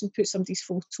person put somebody's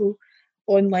photo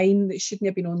online that shouldn't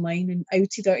have been online and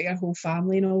outed out to her whole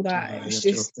family and all that. It was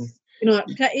just, you know,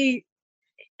 pretty.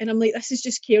 And I'm like, this is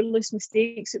just careless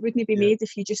mistakes. It wouldn't be made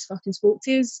if you just fucking spoke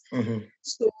to us.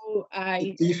 So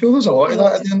do you feel there's a lot of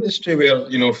that in the industry where,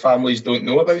 you know, families don't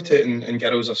know about it and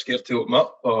girls are scared to open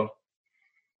up? Or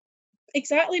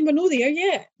exactly, we're not there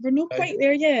yet. We're not quite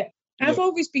there yet. I've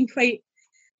always been quite.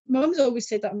 Mum's always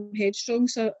said that I'm headstrong,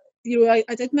 so you know,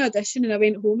 I did my audition and I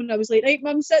went home and I was like, right,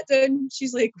 Mum, sit down.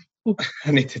 She's like, oh,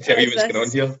 I need to tell you what's going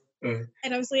on here.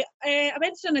 And I was like, I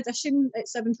went for an audition at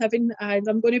Seventh Heaven and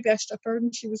I'm going to be a stripper.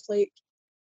 And she was like,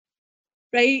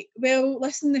 right, well,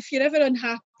 listen, if you're ever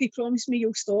unhappy, promise me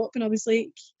you'll stop. And I was like,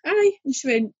 aye. And she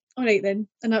went, all right then.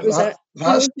 And that was it.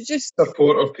 That's just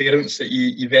support of parents that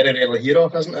you very rarely hear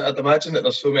of, isn't it? I'd imagine that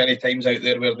there's so many times out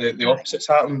there where the opposite's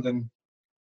happened. And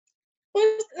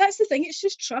well, that's the thing. It's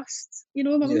just trust. You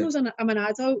know, my mum knows I'm an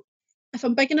adult. If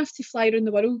I'm big enough to fly around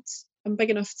the world, I'm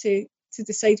big enough to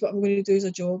decide what I'm going to do as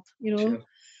a job, you know.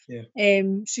 Sure. Yeah.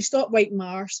 She stopped wiping my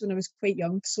arse when I was quite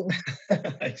young, so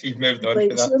you've moved on.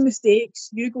 Like, it's your mistakes,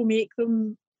 you go make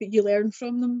them, but you learn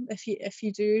from them if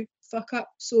you do fuck up.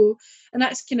 So, and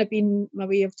that's kind of been my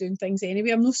way of doing things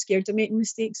anyway. I'm not scared of making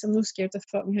mistakes. I'm not scared of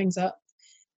fucking things up.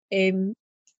 It's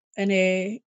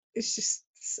just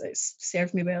it's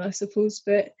served me well, I suppose.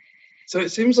 But so it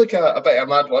seems like a bit of a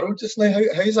mad world just now.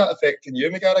 How's that affecting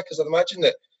you, Megara? Because I'd imagine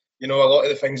that, you know, a lot of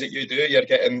the things that you do, you're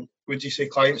getting, would you say,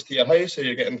 clients to your house, or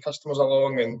you're getting customers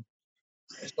along, and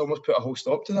it's almost put a whole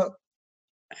stop to that.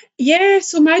 Yeah,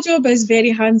 so my job is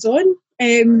very hands-on.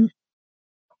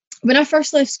 When I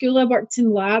first left school, I worked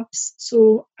in labs,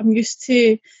 so I'm used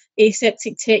to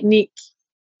aseptic technique,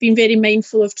 being very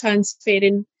mindful of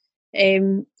transferring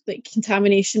like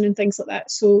contamination and things like that.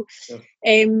 So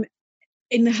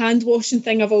in the hand washing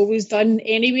thing, I've always done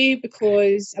anyway,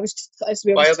 because I was just, that's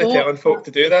where I was taught. Why are they telling folk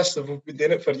to do this? They've been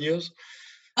doing it for years.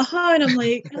 And I'm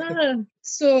like,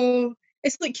 so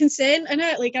it's like consent,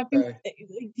 innit? Like, I've been,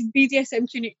 BDSM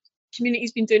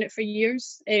community's been doing it for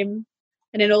years, and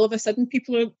then all of a sudden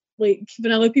people are like,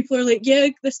 vanilla people are like, yeah,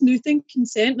 this new thing,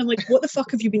 consent, and I'm like, what the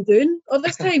fuck have you been doing all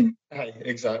this time?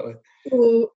 Exactly.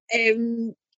 So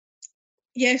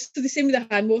yes, so the same with the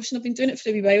hand washing. I've been doing it for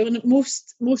a wee while, and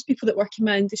most people that work in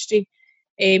my industry,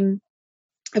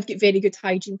 I've got very good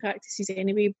hygiene practices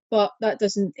anyway, but that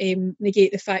doesn't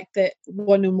negate the fact that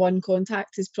one-on-one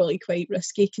contact is probably quite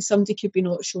risky, because somebody could be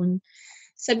not showing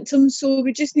symptoms. So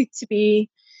we just need to be,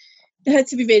 I had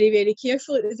to be very, very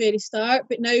careful at the very start.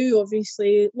 But now,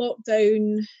 obviously,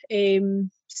 lockdown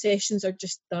sessions are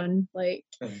just done. Like,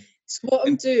 so what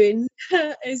I'm doing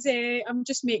is I'm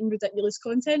just making ridiculous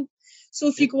content. So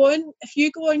if you go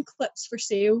on Clips for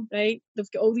Sale, right,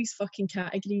 they've got all these fucking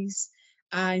categories,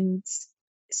 and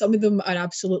some of them are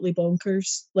absolutely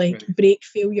bonkers, like brake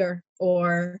failure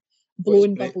or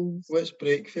blowing bubbles. What's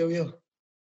brake failure?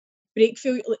 Brake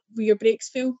failure, like, where your brakes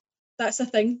fail. That's a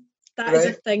thing. That is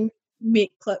a thing.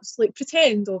 Make clips, like,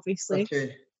 pretend, obviously.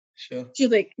 Okay, sure. You're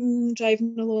like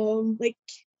driving along, like,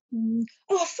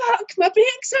 oh fuck, my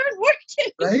brakes aren't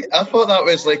working. Right, I thought that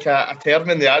was like a term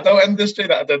in the adult industry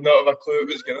that I did not have a clue it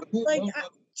was going on. Like,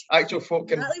 actual folk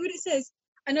can... Exactly what it says.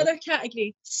 Another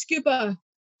category, scuba.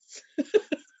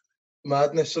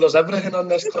 Madness. So there's everything on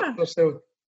this Clip for Sale.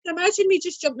 Imagine me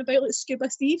just jumping about like Scuba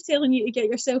Steve telling you to get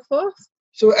yourself off.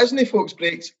 So isn't folks'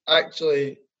 brakes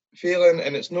actually failing,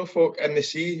 and it's no folk in the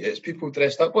sea, it's people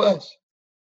dressed up like this?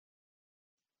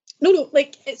 No,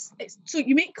 like it's so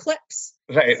you make clips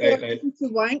right to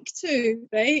wank to,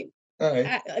 right?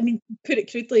 Aye. I mean, put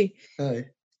it crudely. Aye.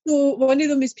 So one of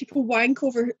them is people wank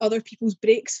over other people's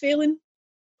brakes failing.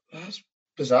 That's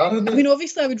bizarre, isn't it? I mean,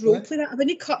 obviously I would roleplay that. I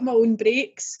wouldn't cut my own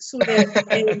brakes so that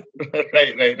right,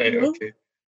 you know? Okay.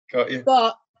 Got you.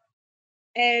 But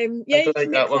I don't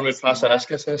think that one would pass a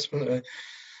risk assessment.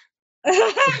 I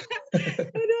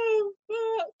know,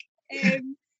 fuck.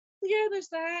 Yeah, there's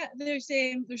that. There's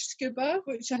scuba,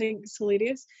 which I think is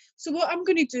hilarious. So what I'm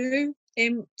going to do,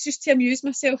 just to amuse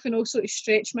myself and also to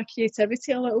stretch my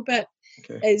creativity a little bit,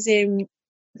 is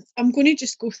I'm going to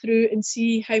just go through and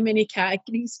see how many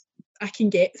categories I can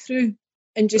get through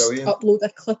and just Brilliant. upload a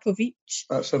clip of each.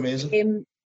 That's amazing.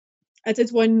 I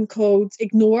did one called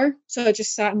Ignore, so I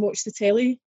just sat and watched the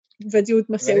telly, videoed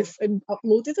myself and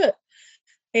uploaded it.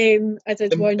 I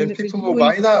did one. And people will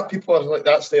buy that. People are like,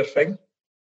 that's their thing.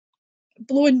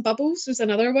 Blowing bubbles was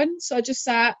another one. So I just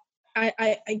sat.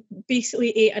 I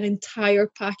basically ate an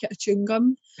entire packet of chewing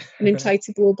gum and then tried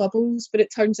to blow bubbles, but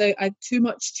it turns out I had too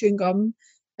much chewing gum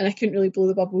and I couldn't really blow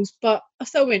the bubbles, but I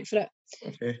still went for it.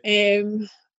 Okay.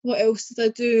 What else did I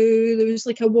do? There was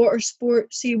like a water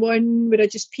sportsy one where I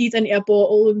just peed into a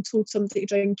bottle and told somebody to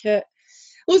drink it.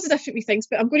 Loads of different wee things,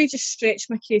 but I'm going to just stretch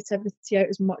my creativity out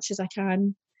as much as I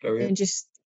can. Brilliant. And just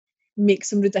make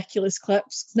some ridiculous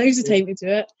clips. Now's the time to do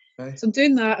it. Aye. So I'm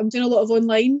doing that. I'm doing a lot of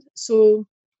online. So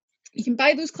you can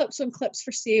buy those clips on Clips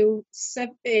for Sale,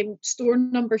 store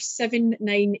number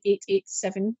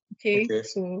 79887. Okay.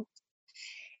 So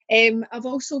I've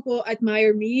also got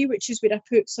Admire Me, which is where I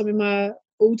put some of my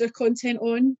older content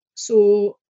on.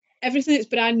 So everything that's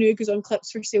brand new goes on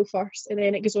Clips for Sale first, and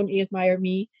then it goes on to Admire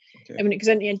Me. And when it goes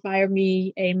into Admire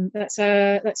Me, that's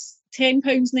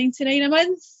 £10.99 a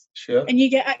month. Sure. And you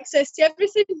get access to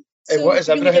everything. So what is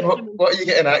everything? What are you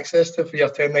getting access to for your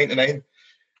 £10.99?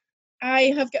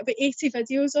 I have got about 80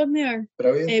 videos on there.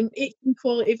 Brilliant. 18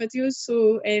 quality videos.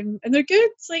 So and they're good.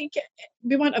 It's like,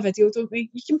 we want a video, don't we?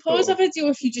 You can pause a video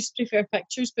if you just prefer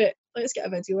pictures, but let's get a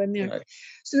video in there. Right.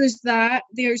 So there's that.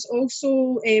 There's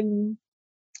also so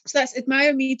that's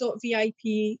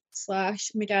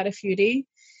admireme.vip/Megara Furie.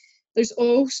 There's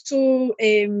also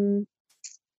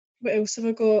what else have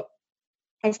I got?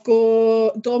 I've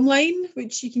got Domline,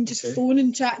 which you can just phone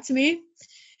and chat to me.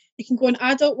 You can go on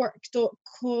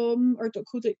adultwork.com or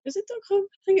 .co. Is it .com?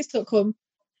 I think it's .com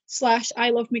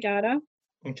 /I love Megara.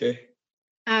 Okay.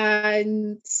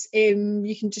 And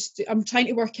you can just I'm trying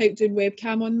to work out doing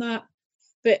webcam on that,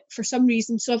 but for some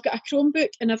reason, so I've got a Chromebook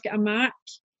and I've got a Mac.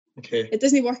 Okay. It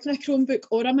doesn't work on a Chromebook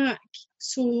or a Mac.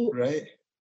 So right.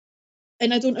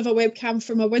 And I don't have a webcam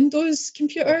for my Windows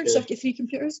computer, so I've got 3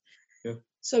 computers. Yeah.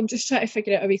 So I'm just trying to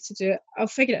figure out a way to do it. I'll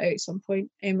figure it out at some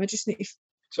point. I just need to.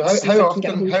 So how often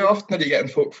are you getting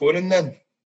folk phoning then?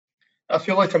 I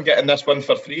feel like I'm getting this one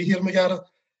for free here, Megara.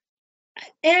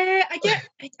 I did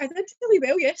really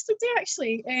well yesterday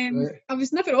actually. Right. I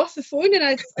was never off the phone, and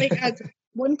I had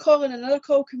one call and another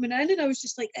call coming in, and I was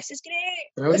just like, "This is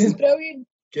great. Brilliant. This is brilliant."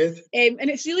 Good. And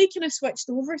it's really kind of switched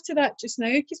over to that just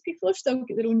now because people have still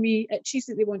got their own wee itches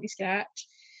that they want to scratch.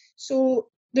 So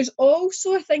there's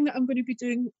also a thing that I'm going to be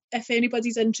doing if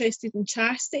anybody's interested in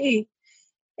chastity.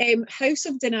 House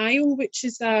of Denial, which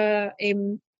is a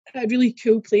really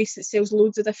cool place that sells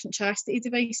loads of different chastity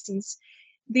devices.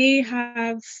 They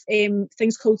have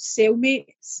things called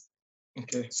cellmates.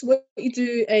 Okay. So what you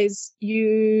do is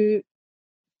you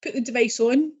put the device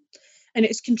on, and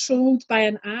it's controlled by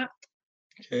an app.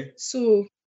 Okay. So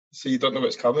you don't know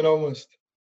what's coming almost?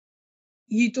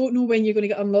 You don't know when you're going to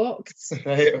get unlocked.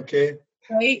 Right, okay.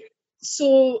 Right.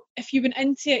 So if you went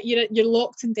into it, you're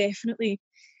locked indefinitely.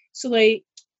 So like,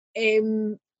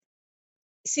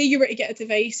 say you were to get a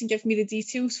device and give me the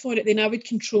details for it, then I would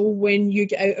control when you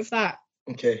get out of that.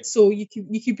 Okay. So you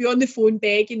could be on the phone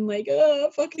begging like, "Oh,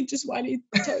 I fucking just want to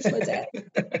touch my dick,"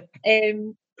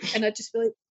 and I'd just be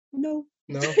like, "No."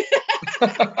 The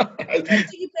better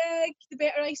you beg, the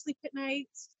better I sleep at night.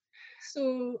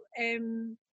 So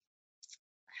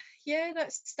yeah,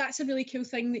 that's a really cool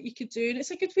thing that you could do, and it's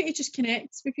a good way to just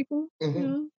connect with people. Mm-hmm. You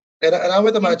know? And I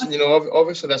would imagine,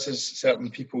 obviously this is certain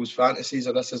people's fantasies,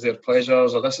 or this is their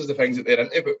pleasures, or this is the things that they're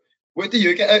into. But what do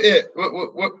you get out of it?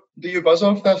 What do you buzz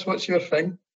off this? What's your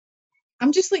thing?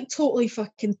 I'm just like totally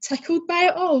fucking tickled by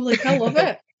it all. Like I love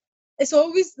it. There's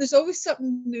always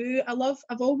something new.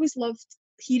 I've always loved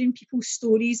hearing people's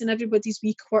stories and everybody's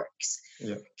wee quirks.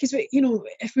 Yeah. Because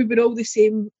if we were all the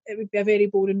same, it would be a very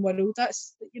boring world.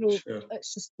 That's Sure.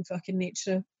 That's just the fucking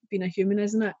nature of being a human,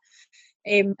 isn't it?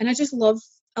 And I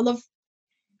love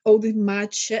all the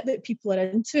mad shit that people are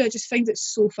into. I just find it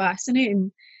so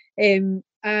fascinating. And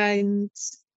I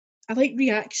like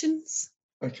reactions.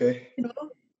 Okay.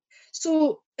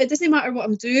 So it doesn't matter what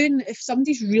I'm doing. If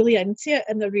somebody's really into it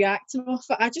and they're reacting off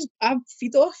it, I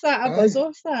feed off that. I buzz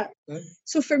off that. Aye.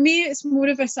 So for me, it's more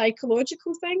of a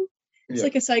psychological thing. It's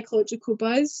like a psychological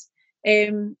buzz.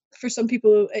 For some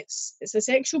people, it's a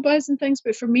sexual buzz and things,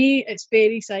 but for me, it's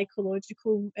very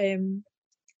psychological. And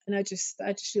I just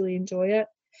really enjoy it.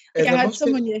 Like I had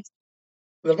someone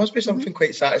There must be something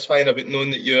quite satisfying about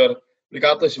knowing that you're,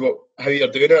 regardless of how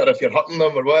you're doing it, or if you're hurting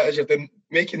them or what it is you're doing,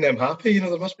 making them happy.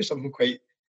 There must be something quite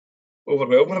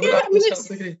overwhelming about that to a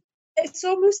certain degree. It's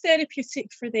almost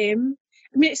therapeutic for them.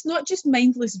 I mean, it's not just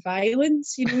mindless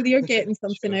violence, you know, they're getting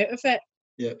something out of it.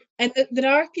 Yeah. And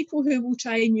there are people who will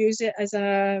try and use it as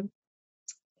a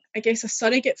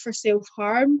surrogate for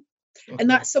self-harm. Okay. And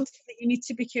that's something that you need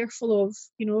to be careful of.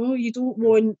 You know, you don't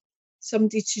want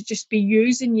somebody to just be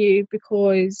using you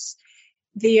because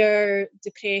they are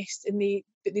depressed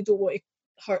but they don't want to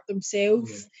hurt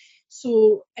themselves. Yeah.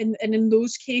 So, and in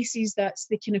those cases, that's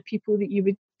the kind of people that you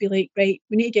would be like, right,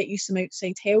 we need to get you some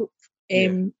outside help,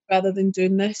 rather than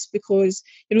doing this, because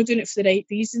you're not doing it for the right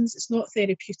reasons. It's not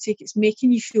therapeutic. It's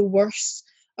making you feel worse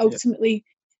ultimately,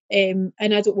 and I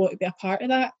don't want to be a part of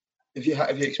that. Have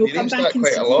you experienced that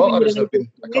quite a lot, or has there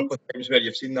been a couple of times where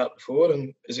you've seen that before?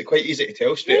 And is it quite easy to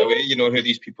tell straight away, you know, who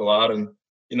these people are, and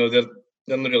you know they're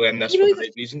not really in this for the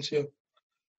right reasons here?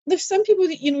 There's some people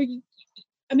that, you know,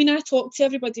 I mean, I talk to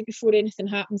everybody before anything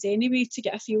happens anyway to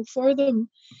get a feel for them.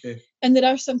 Okay. And there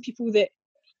are some people that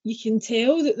you can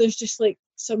tell that there's just like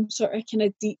some sort of kind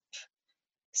of deep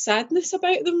sadness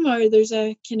about them, or there's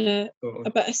a kind of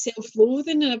a bit of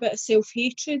self-loathing and a bit of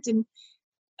self-hatred. And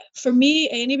for me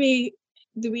anyway,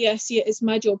 the way I see it, it's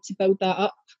my job to build that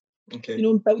up. Okay. You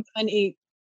know, build them into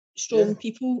strong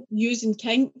people using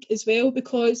kink as well,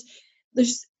 because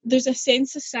there's a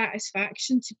sense of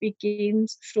satisfaction to be gained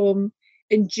from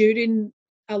enduring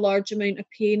a large amount of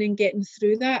pain and getting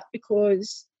through that.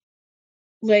 Because,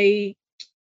 like,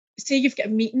 say you've got a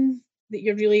meeting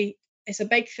that it's a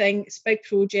big thing, it's a big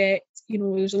project, you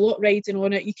know, there's a lot riding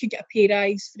on it, you could get a pay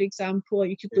rise, for example, or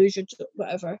you could lose your job,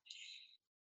 whatever.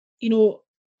 You know,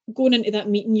 going into that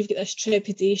meeting, you've got this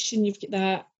trepidation, you've got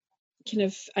that kind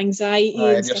of anxiety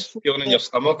and stuff. You're feeling in your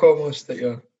stomach almost that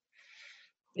you're...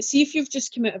 But see if you've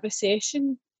just come out of a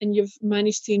session and you've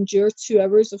managed to endure 2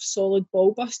 hours of solid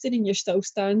ball busting and you're still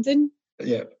standing.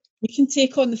 Yeah. You can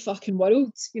take on the fucking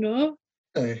world, you know?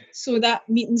 Aye. So that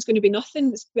meeting's going to be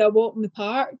nothing. It's be a walk in the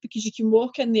park, because you can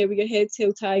walk in there with your head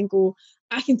held high and go,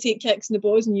 I can take kicks in the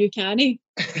balls and you can't.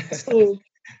 So,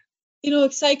 you know,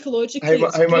 psychologically,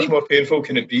 how much more painful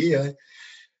can it be?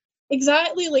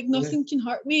 Exactly, like nothing can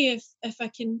hurt me if I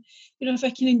can, you know, if I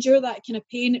can endure that kind of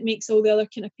pain. It makes all the other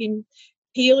kind of pain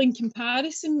pale in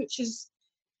comparison, which is,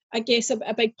 I guess,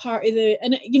 a big part of the,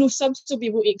 and you know, subs will be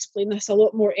able to explain this a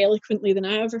lot more eloquently than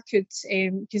I ever could,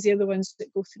 because they're the ones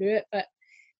that go through it. But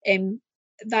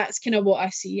that's kind of what I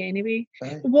see anyway.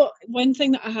 One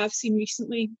thing that I have seen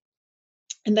recently,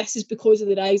 and this is because of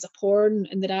the rise of porn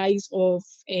and the rise of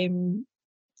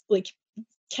like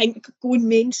kink going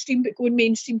mainstream, but going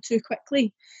mainstream too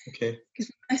quickly. Okay. Because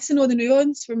we're missing all the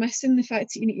nuance. We're missing the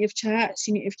fact that you need to have chats,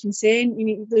 you need to have consent,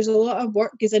 there's a lot of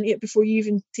work goes into it before you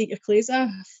even take your clothes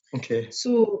off. Okay.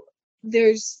 So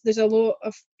there's a lot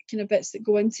of kind of bits that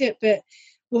go into it. But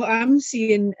what I'm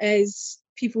seeing is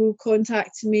people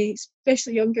contacting me,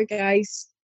 especially younger guys,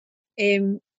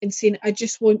 and saying, I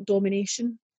just want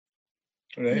domination.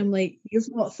 Right. And I'm like, you've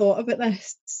not thought about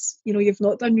this. You know, you've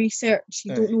not done research.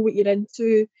 You don't know what you're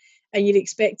into, and you're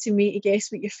expecting me to guess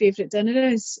what your favourite dinner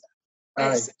is.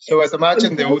 So I'd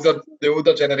imagine the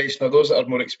older generation, or those that are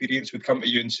more experienced, would come to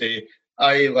you and say,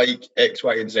 I like X,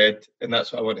 Y, and Z, and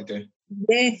that's what I want to do.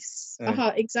 Yes,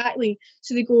 exactly.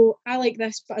 So they go, I like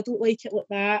this, but I don't like it like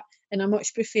that, and I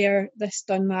much prefer this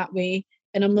done that way.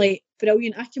 And I'm like,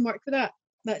 brilliant, I can work with that.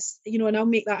 That's, you know, and I'll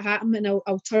make that happen, and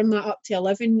I'll turn that up to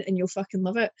 11, and you'll fucking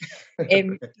love it.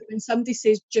 When somebody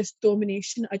says just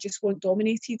domination, I just want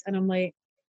dominated, and I'm like,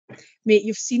 mate,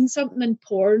 you've seen something in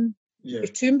porn. You're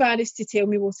too embarrassed to tell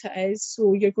me what it is,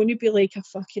 so you're going to be like a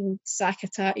fucking sack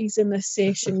of tatties in this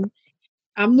session.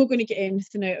 I'm not going to get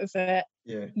anything out of it.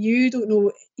 You don't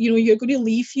know, you know, you're going to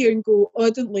leave here and go, oh, I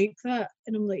don't like that.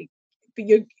 And I'm like, but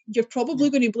you're probably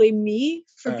going to blame me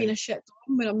for being a shit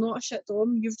dom when I'm not a shit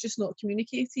dom. You've just not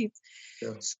communicated.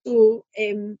 So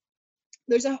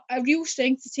there's a real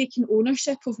strength to taking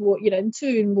ownership of what you're into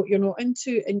and what you're not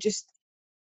into, and just,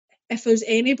 if there's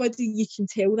anybody you can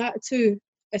tell that to,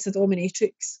 it's a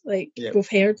dominatrix. Like, we've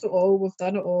heard it all, we've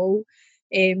done it all.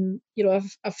 You know,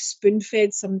 I've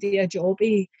spoon-fed somebody a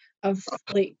jobby. I've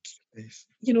like,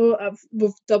 you know,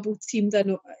 we've double teamed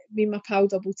in. Me and my pal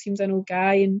double teamed an old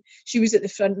guy, and she was at the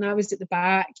front and I was at the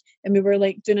back, and we were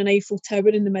like doing an Eiffel Tower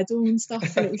in the middle and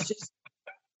stuff. And it was just,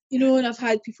 you know, and I've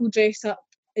had people dress up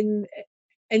in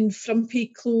frumpy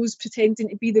clothes pretending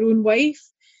to be their own wife,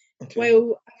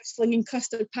 while I was flinging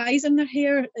custard pies in their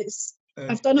hair.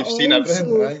 I've done it all. You've seen everything,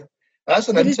 so that's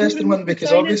an interesting one,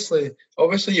 because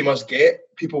obviously you must get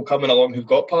people coming along who've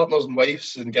got partners and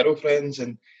wives and girlfriends,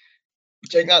 and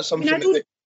do you think that's something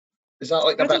is that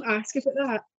like I don't ask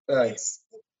about that. It's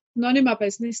none of my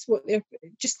business what they're,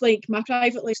 just like my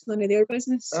private life's none of their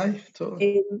business.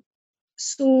 Totally.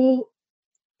 So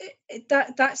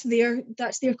that's their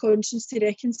conscience to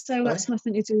reconcile. That's Aye.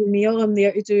 nothing to do with me. All I'm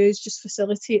there to do is just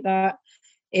facilitate that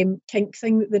kink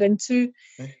thing that they're into.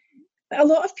 Aye. A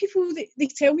lot of people, they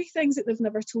tell me things that they've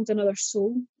never told another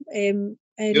soul. And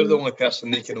You're the only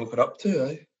person they can open up to,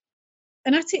 aye.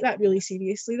 And I take that really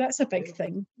seriously. That's a big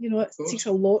thing. You know, it takes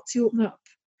a lot to open up.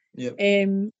 Yep.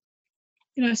 You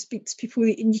know, I speak to people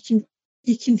and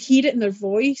you can hear it in their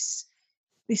voice.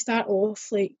 They start off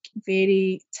like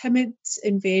very timid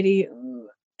and very,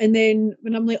 and then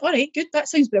when I'm like, all right, good, that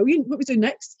sounds brilliant. What we do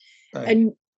next? Aye.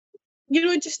 And you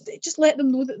know, just let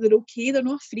them know that they're okay. They're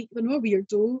not a freak. They're not a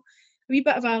weirdo. A wee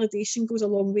bit of validation goes a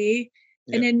long way.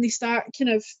 Yep. And then they start kind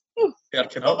of,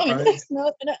 perking up,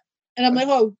 and I'm like,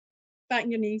 oh, back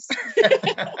on your knees.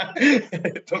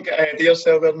 Don't get ahead of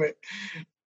yourself there, mate.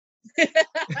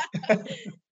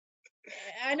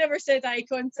 I never said eye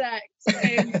contact.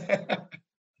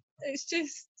 It's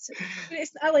just,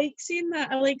 I like seeing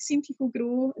that. I like seeing people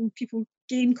grow and people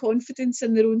gain confidence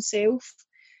in their own self.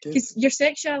 Because your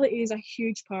sexuality is a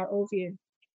huge part of you.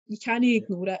 You can't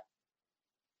ignore it.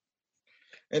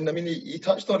 And I mean, you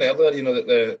touched on earlier, you know,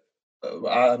 that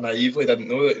I naively didn't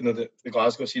know that, you know, the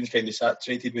Glasgow scene's kind of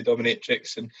saturated with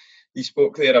dominatrix, and you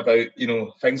spoke there about, you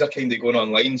know, things are kind of going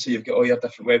online, so you've got all your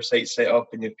different websites set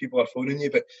up and people are phoning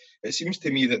you, but it seems to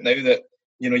me that now that,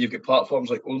 you know, you've got platforms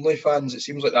like OnlyFans, it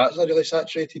seems like that's a really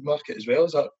saturated market as well.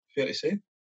 Is that fair to say?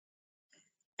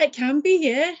 It can be,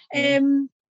 yeah.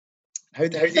 How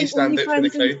do you stand out for the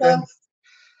crowd then?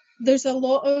 There's a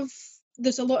lot of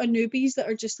newbies that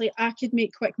are just like, I could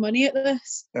make quick money at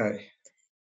this. Aye.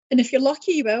 And if you're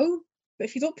lucky, you will. But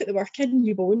if you don't put the work in,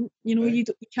 you won't. You know, you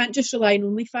can't just rely on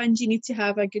OnlyFans. You need to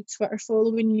have a good Twitter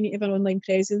following. You need to have an online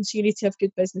presence. You need to have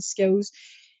good business skills.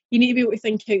 You need to be able to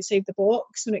think outside the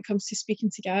box when it comes to speaking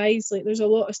to guys. Like, there's a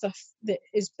lot of stuff that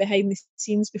is behind the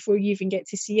scenes before you even get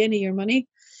to see any of your money.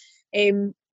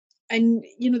 And,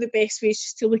 you know, the best way is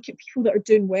just to look at people that are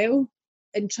doing well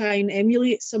and try and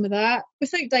emulate some of that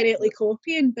without directly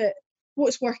copying, but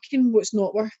what's working, what's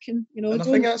not working, you know. And I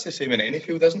think that's the same in any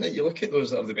field, isn't it? You look at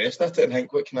those that are the best at it and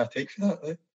think, what can I take for that?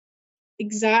 Right?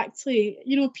 Exactly.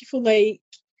 You know, people like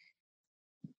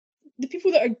the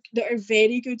people that are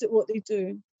very good at what they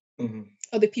do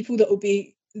are the people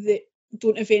that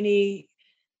don't have any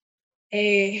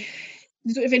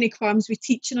qualms with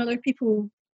teaching other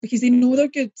people, because they know they're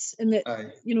good and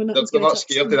that you know they're not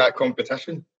scared of that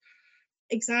competition.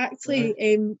 Exactly.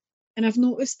 And I've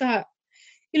noticed that,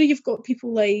 you know, you've got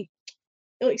people like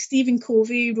Stephen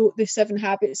Covey wrote the 7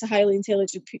 Habits of Highly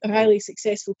Intelligent, highly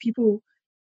successful people.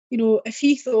 You know, if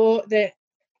he thought that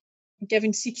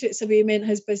giving secrets away meant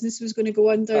his business was going to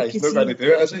go under, he's not going to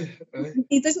do it, is he?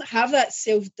 He doesn't have that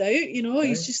self-doubt, you know.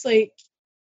 He's just like,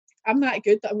 I'm that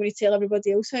good that I'm going to tell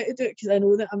everybody else how to do it because I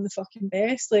know that I'm the fucking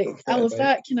best. Like, I love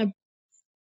that kind of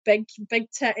big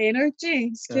tit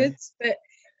energy. It's good. But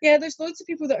yeah, there's loads of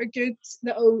people that are good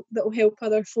that'll help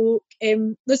other folk.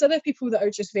 There's other people that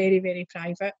are just very, very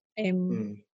private.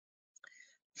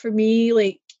 For me,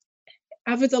 like,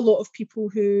 I've had a lot of people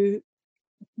who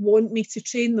want me to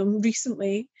train them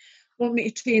recently, want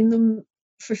me to train them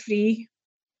for free,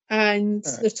 and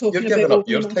they're talking You're giving up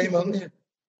your time, aren't you?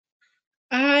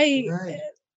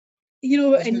 You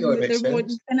know, and they're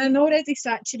wanting in an already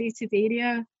saturated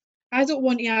area. I don't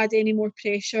want to add any more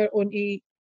pressure onto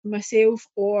myself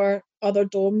or other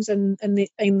DOMs in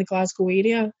the Glasgow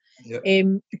area.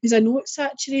 Because I know it's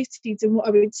saturated, and what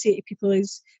I would say to people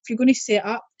is, if you're going to set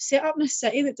up in a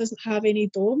city that doesn't have any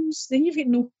DOMs, then you've got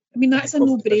that's a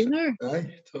no-brainer.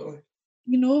 Aye, totally.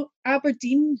 You know,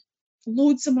 Aberdeen,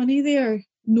 loads of money there,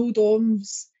 no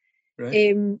DOMs.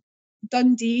 Right.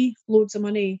 Dundee, loads of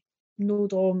money, no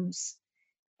DOMs.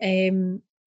 Well,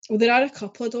 there are a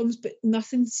couple of DOMs, but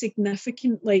nothing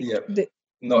significant like that.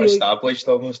 Not established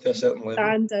almost to a certain level.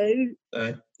 Stand out.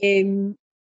 Aye.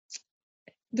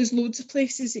 There's loads of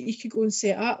places that you could go and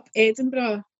set up.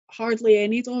 Edinburgh, hardly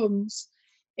any DOMs.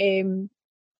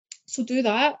 So do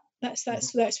that.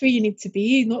 That's where you need to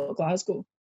be, not Glasgow.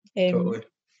 Totally.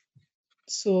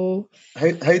 So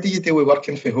how do you deal with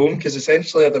working from home? Because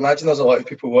essentially, I'd imagine there's a lot of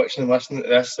people watching and listening to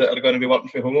this that are going to be working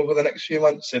from home over the next few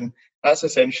months, and that's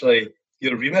essentially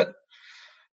your remit.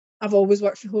 I've always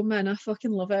worked from home, man. I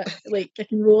fucking love it. Like, I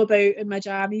can roll about in my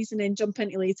jammies and then jump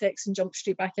into latex and jump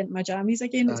straight back into my jammies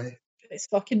again. It's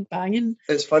fucking banging.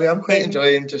 It's funny. I'm quite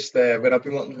enjoying just when I've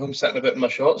been working from home, sitting about in my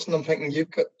shorts, and I'm thinking, you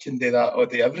can do that all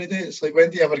day, every day. It's like, when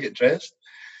do you ever get dressed?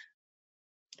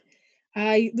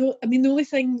 The only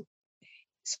thing.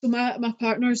 So my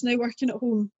partner is now working at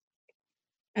home,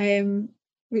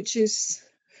 which is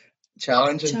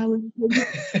challenging.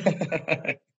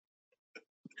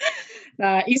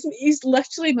 Nah, he's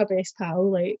literally my best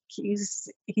pal. Like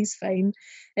he's fine.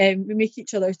 We make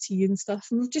each other tea and stuff,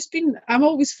 and I'm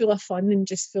always full of fun and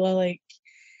just full of like,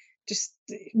 just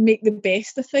make the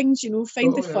best of things,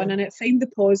 find the fun in it, find the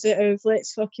positive.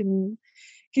 Let's fucking,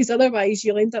 because otherwise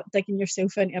you'll end up digging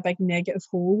yourself into a big negative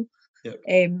hole. Yep.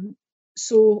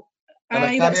 So and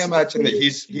I can't imagine that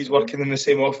he's working in the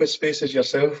same office space as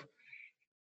yourself.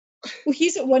 Well,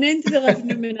 he's at one end of the living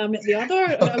room and I'm at the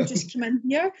other, or I'll just come in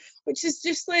here, which is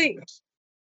just like,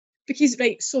 because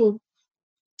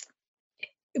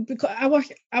I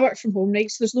work from home, right?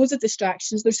 So there's loads of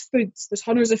distractions. There's food. There's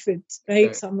hundreds of food,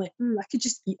 right? So I'm like, I could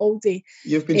just eat all day.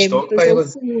 You've been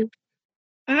stockpiling.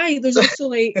 There's also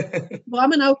like, well,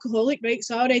 I'm an alcoholic, right?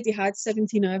 So I already had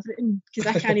 17 of everything because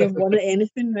I can't have one of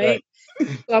anything, right?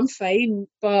 So I'm fine.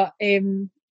 But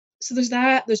so there's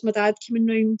that. There's my dad coming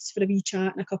round for a wee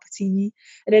chat and a cup of tea,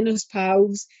 and then there's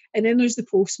pals, and then there's the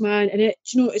postman, and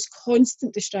it's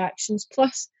constant distractions.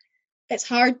 Plus, it's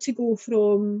hard to go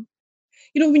from,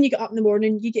 when you get up in the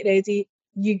morning, you get ready,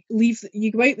 you leave,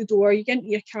 you go out the door, you get into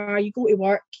your car, you go to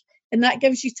work, and that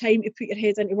gives you time to put your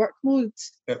head into work mode.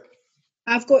 Yep.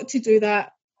 I've got to do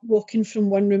that walking from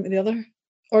one room to the other,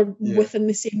 or within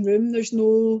the same room. There's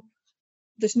no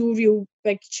real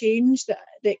big change that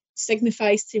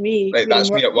signifies to me. Right,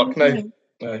 that's me at work now.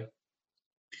 Aye.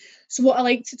 So what I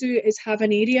like to do is have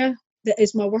an area that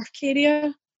is my work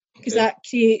area, because that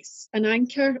creates an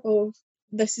anchor of,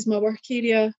 this is my work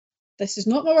area, this is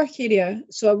not my work area.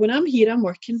 So when I'm here, I'm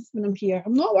working. When I'm here,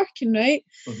 I'm not working, right?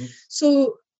 Mm-hmm.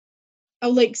 So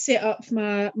I'll like set up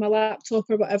my laptop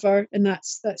or whatever, and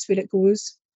that's where it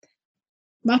goes.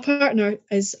 My partner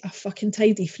is a fucking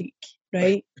tidy freak,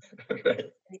 right?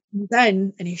 Right.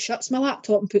 Then, and he shuts my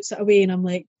laptop and puts it away, and I'm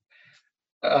like,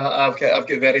 I've got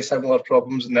very similar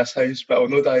problems in this house, but I'll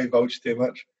no divulge too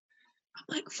much.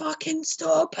 I'm like, fucking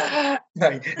stop it. Aye.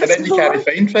 And then you can't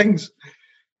find things.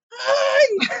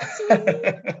 Aye. So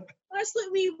that's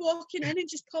like me walking in and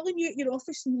just pulling you at your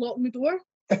office and locking the door.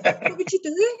 What would you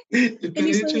do? And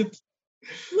he's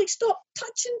like, stop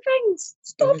touching things.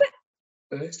 Stop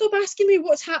it. Stop asking me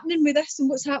what's happening with this and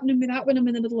what's happening with that when I'm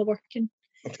in the middle of working.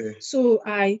 Okay. So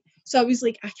I was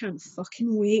like, I can't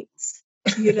fucking wait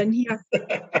till you're in here.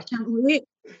 I can't wait.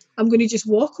 I'm going to just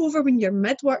walk over when you're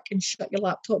mid-work and shut your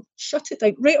laptop. Shut it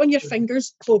down. Right on your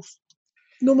fingers, both.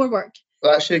 No more work.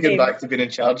 Well, that's you getting back to being in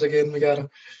charge again, Megara.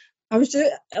 I was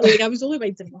only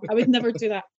winding up. I would never do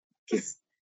that because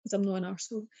I'm not an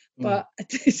arsehole. But I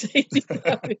decided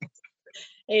I would.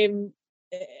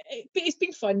 But it's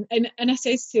been fun. And I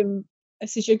says to him, I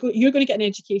says, you're going to get an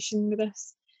education with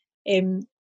this.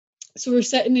 So we're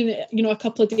sitting in, a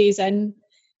couple of days in.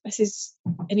 I says,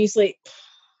 and he's like,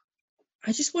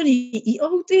 I just want to eat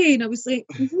all day. And I was like,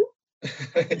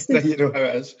 Now you know how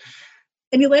it is.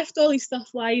 And he left all his stuff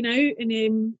lying out, and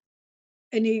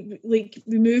he, like,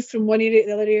 we moved from one area to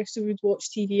the other area, so we'd watch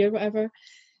TV or whatever.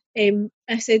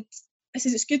 I said,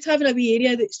 it's good having a wee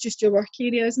area that's just your work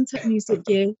area, isn't it? And he's like,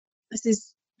 yeah. I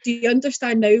says, do you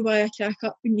understand now why I crack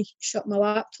up when you shut my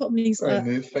laptop? And he's like,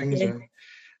 move things. Yeah.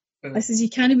 I says, you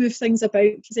can't move things about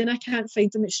because then I can't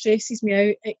find them. It stresses me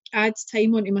out. It adds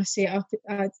time onto my setup.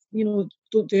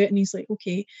 Don't do it. And he's like,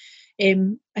 okay.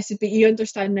 I said, but you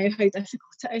understand now how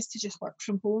difficult it is to just work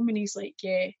from home? And he's like,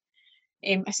 yeah.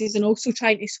 I says, and also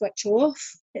trying to switch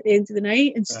off at the end of the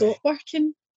night and stop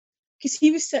working. Because he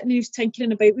was sitting, he was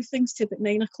tinkering about with things till about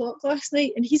 9 o'clock last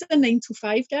night, and he's a 9 to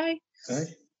 5 guy.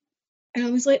 Aye. And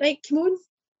I was like, right, come on,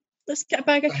 let's get a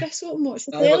bag of crisps and watch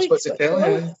the telly.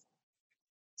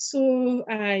 So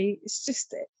it's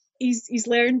just, he's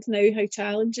learned now how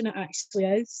challenging it actually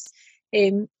is.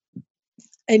 And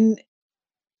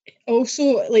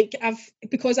also, like,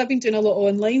 because I've been doing a lot of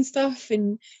online stuff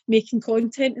and making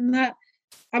content and that,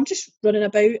 I'm just running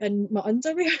about in my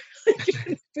underwear,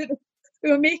 with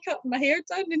my makeup and my hair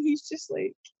done, and he's just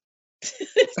like,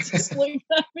 just looking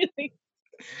at me like,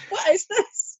 what is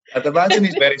this? I'd imagine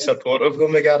he's very supportive though,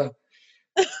 Megara.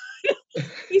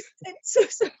 So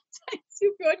sometimes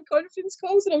he'll be on conference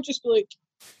calls and I'll just be like,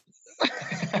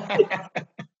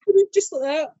 just like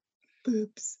that,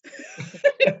 boobs.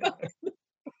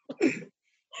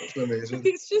 That's amazing.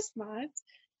 It's just mad,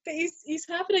 but he's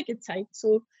having a good time.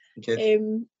 So,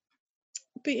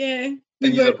 but yeah,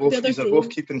 and you're both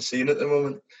keeping sane at the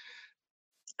moment.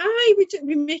 Aye,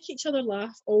 we make each other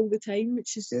laugh all the time,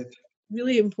 which is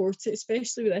really important,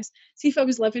 especially with this. See, if I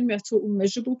was living with a total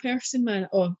miserable person, man,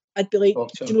 I'd be like,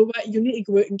 do you know what? You need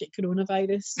to go out and get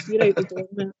coronavirus. You're out the door,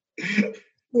 man.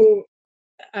 So,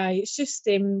 it's just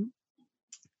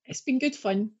it's been good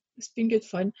fun. It's been good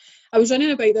fun. I was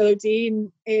running about the other day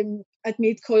and I'd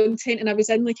made content and I was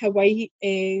in like a white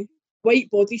white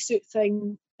bodysuit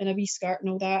thing and a wee skirt and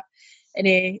all that. And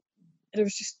I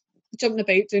was just jumping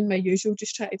about doing my usual,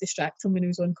 just trying to distract him when he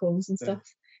was on calls and stuff.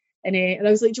 And I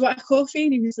was like, do you want a coffee?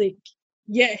 And he was like,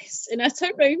 yes. And I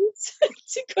turned round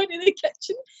to go into the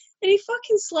kitchen and he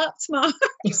fucking slapped my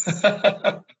arse.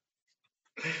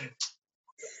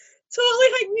 Totally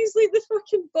thinking he's like the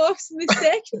fucking boss in the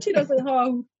secretary. I was like,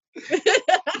 oh.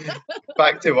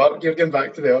 Back to work, you're going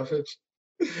back to the office.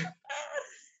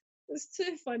 It's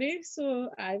too funny. So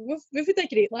we've had a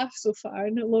great laugh so far,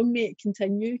 and long may it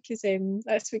continue, because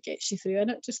that's what gets you through,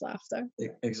 and it just laughter.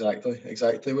 Exactly.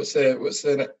 What's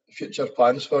the future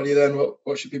plans for you then?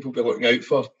 What should people be looking out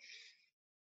for?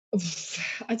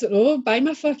 I don't know. Buy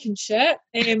my fucking shit.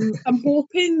 I'm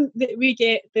hoping that we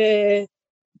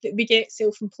get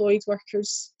self-employed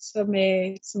workers some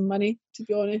money, to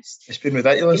be honest. It's been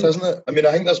ridiculous, hasn't it? I mean,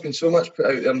 I think there's been so much put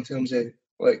out there in terms of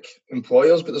like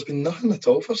employers, but there's been nothing at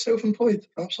all for self-employed.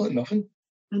 Absolutely nothing.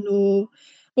 I know.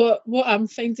 But what I'm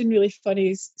finding really funny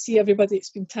is see everybody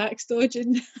that's been tax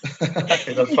dodging.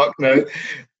 They're fucked now.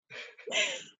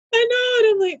 I know, and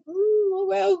I'm like, oh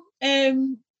well.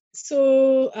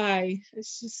 So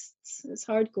it's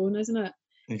hard going, isn't it?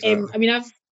 Exactly. I mean,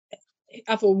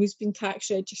 I've always been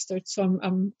tax registered, so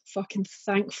I'm fucking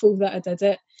thankful that I did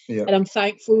it, and I'm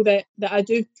thankful that I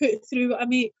do put through what I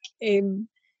make,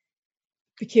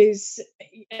 because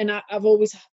I've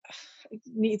always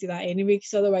need to do that anyway,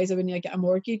 because otherwise I wouldn't get a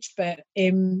mortgage. But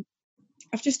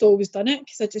I've just always done it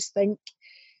because I just think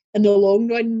in the long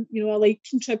run, I like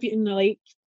contributing, I like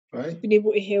being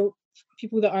able to help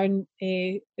people that aren't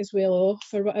as well off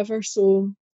or whatever.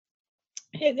 So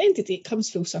at the end of the day, it comes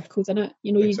full circle, doesn't it?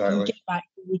 Exactly. You get back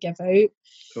what you give out.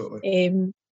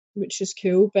 Totally. Which is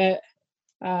cool. But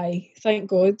thank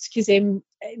God, because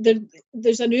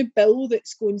there's a new bill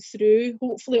that's going through.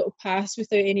 Hopefully it'll pass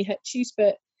without any hitches,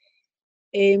 but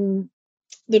they're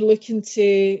looking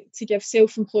to give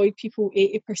self-employed people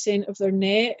 80% of their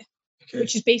net,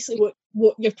 which is basically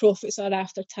what your profits are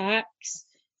after tax.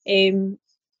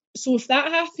 So if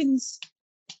that happens,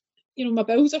 my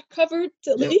bills are covered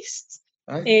at least.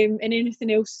 And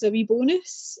anything else is a wee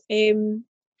bonus.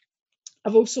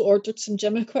 I've also ordered some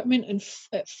gym equipment, and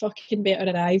it fucking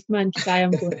better arrive, man, because I am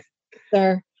going.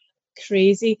 They're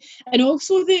crazy. And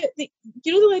also the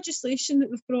legislation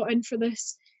that they've brought in for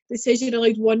this that says you're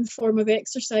allowed one form of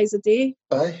exercise a day.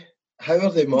 Aye. How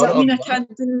are they monitoring? Does that mean I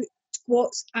can't do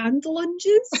squats and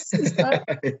lunges? Is that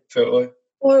totally?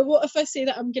 Or what if I say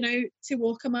that I'm going out to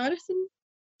walk a marathon?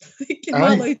 Am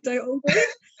I allowed out all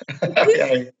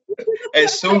day?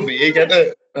 It's so vague, isn't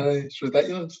it? It's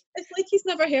ridiculous. It's like he's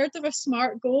never heard of a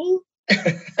SMART goal.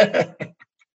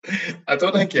 I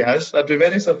don't think he has. I'd be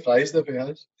very surprised if he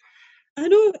has. I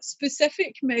know,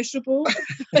 specific, measurable,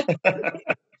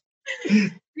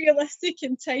 realistic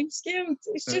and time-scaled.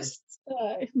 It's just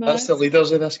mad. That's the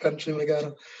leaders of this country,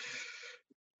 Megara.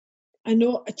 I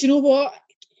know. Do you know what?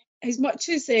 As much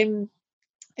as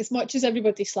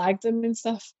everybody slagged him and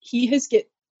stuff, he has got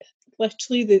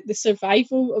literally the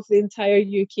survival of the entire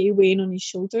UK weighing on his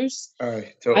shoulders.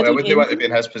 Aye, totally. I wouldn't want to be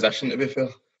in his position, to be fair.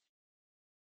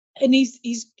 And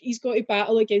he's got to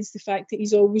battle against the fact that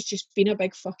he's always just been a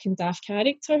big fucking daft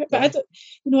character. But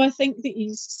I think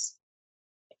that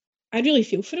I really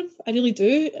feel for him. I really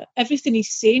do. Everything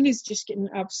he's saying is just getting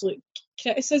absolute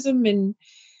criticism, and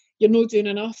you're not doing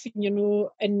enough,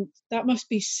 and that must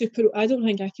be super. I don't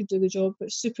think I could do the job,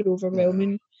 but super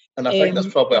overwhelming. And I think there's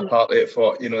probably a part of it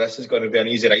for, this is going to be an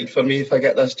easy ride for me if I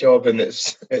get this job, and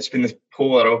it's been the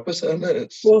polar opposite, isn't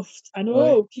it? I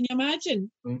know. Can you imagine?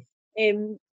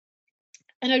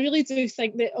 And I really do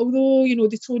think that although,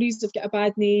 the Tories have got a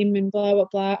bad name and blah, blah,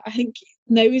 blah, I think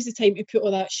now is the time to put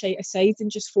all that shite aside and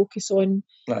just focus on...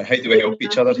 How do we help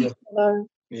each other here?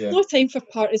 No time for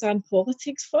partisan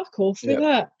politics. Fuck off with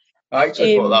that. I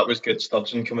actually thought that was good,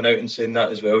 Sturgeon coming out and saying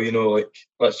that as well,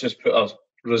 let's just put our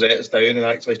rosettes down and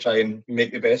actually try and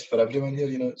make the best for everyone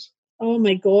here, Oh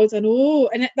my God, I know.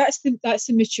 And that's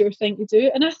the mature thing to do.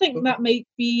 And I think that might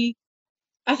be...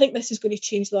 I think this is going to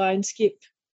change the landscape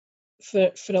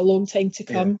for a long time to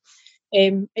come.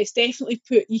 It's definitely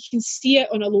you can see it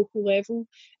on a local level.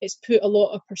 It's put a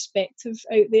lot of perspective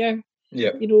out there.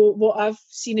 What I've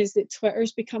seen is that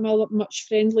Twitter's become a much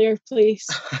friendlier place.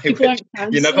 People aren't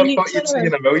cancelling you never each thought you'd other. see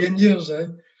in a million years, eh?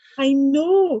 I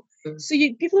know. So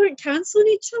people aren't cancelling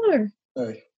each other.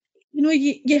 Aye.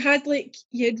 You had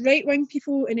right wing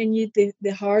people, and then you had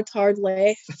the hard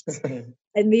left,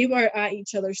 and they were at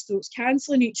each other's throats,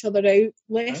 cancelling each other out,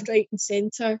 left, right, and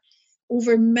centre,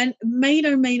 over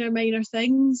minor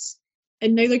things.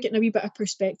 And now they're getting a wee bit of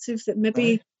perspective that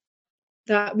maybe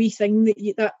that wee thing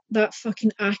that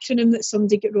fucking acronym that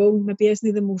somebody get wrong maybe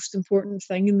isn't the most important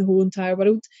thing in the whole entire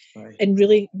world. Aye. And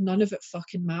really none of it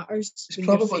fucking matters. It's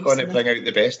probably going to bring out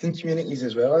the best in communities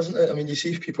as well, isn't it? I mean, you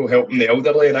see people helping the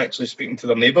elderly and actually speaking to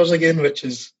their neighbours again, which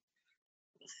is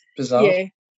bizarre. Yeah,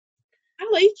 I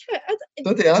like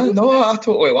it. No, I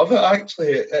totally love it, actually.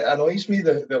 It annoys me,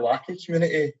 the lack of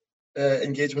community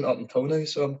engagement up until now,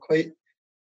 so I'm quite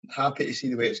happy to see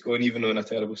the way it's going, even though in a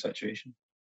terrible situation.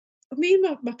 Me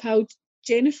and my pal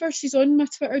Jennifer, she's on my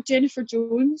Twitter, Jennifer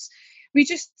Jones, we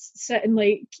just sit and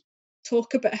like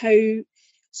talk about how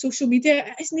social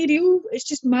media isn't real. It's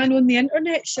just man on the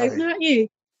internet shouting at you.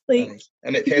 Like,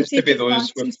 and it tends to be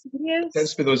those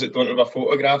that don't have a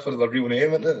photograph or their real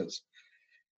name in it.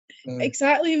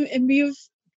 Exactly, and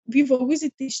we've always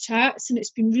had these chats, and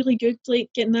it's been really good, like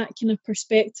getting that kind of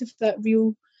perspective, that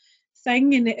real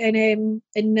thing. And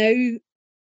now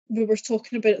we were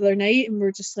talking about it the other night, and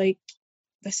we're just like,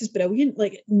 this is brilliant.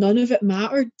 Like, none of it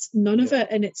mattered, none of it,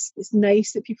 and it's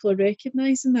nice that people are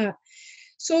recognising that.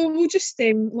 So we'll just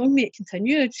long may it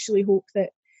continue. I just really hope that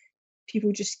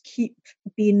people just keep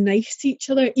being nice to each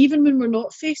other, even when we're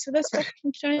not faced with this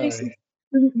fucking crisis.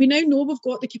 We now know we've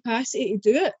got the capacity to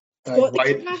do it. We've got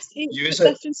the capacity to put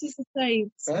differences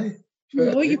aside.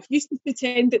 You used to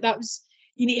pretend that was,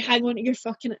 you need to hang on to your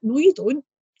fucking... No, you don't.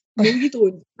 No, you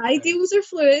don't. Ideals are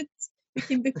fluid. They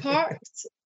can be parked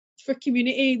for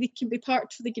community. They can be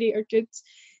parked for the greater good.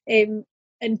 And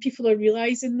people are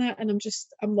realising that, and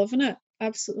I'm loving it.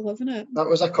 Absolutely loving it. That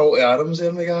was a call to arms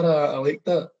there, Megara. I like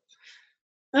that.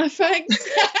 Thanks.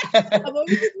 I'm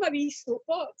always in my wee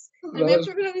soapbox. I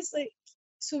remember when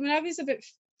I was about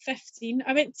 15,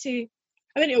 I went to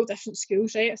all different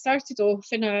schools, right? I started off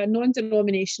in a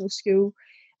non-denominational school,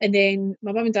 and then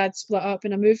my mum and dad split up,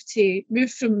 and I moved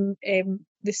from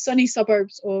the sunny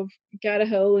suburbs of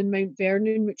Garrahill and Mount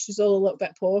Vernon, which was all a little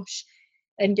bit posh,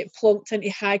 and get plonked into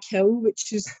Hag Hill, which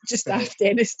was just after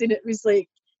Denniston. It was like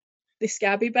the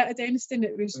scabby bit of Denniston.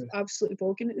 It was absolutely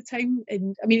bogging at the time,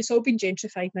 and I mean it's all been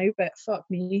gentrified now, but fuck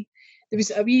me, there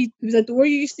was a door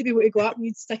you used to be able to go up and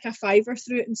you'd stick a fiver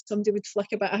through it and somebody would flick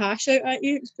a bit of hash out at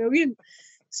you. It was brilliant.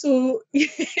 So is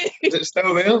it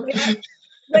still there?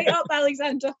 Right up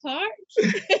Alexandra Park.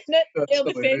 Get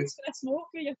the fence for a smoke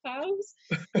with your pals.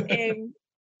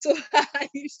 So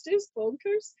it's just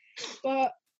bonkers.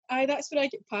 But that's where I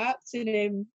get papped.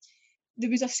 And there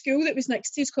was a school that was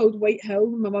next to us called White Hill.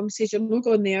 My mum says, you're not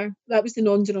going there. That was the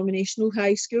non-denominational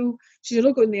high school. She's you're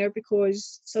not going there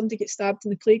because somebody gets stabbed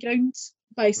in the playground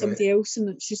by somebody else.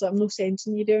 And she's like, I'm not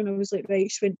sending you there. And I was like, right.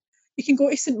 She went, you can go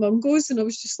to St Mungo's. And I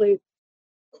was just like,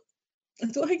 I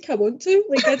don't think I want to.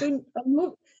 Like, I'm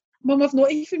not, Mum, I've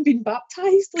not even been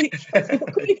baptised. Like, I'm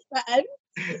not going to fit in.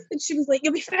 And she was like,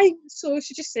 you'll be fine. So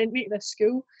she just sent me to this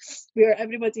school where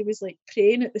everybody was like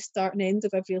praying at the start and end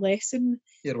of every lesson.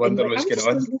 You're wondering what's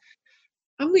going on.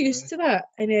 I'm not used to that.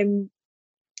 And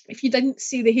if you didn't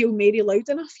say the Hail Mary loud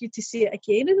enough, you had to say it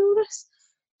again and all this.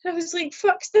 And I was like,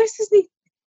 fuck, this isn't...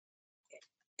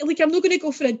 Like, I'm not going to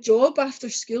go for a job after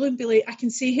school and be like, I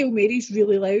can say Hail Mary's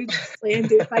really loud, like, and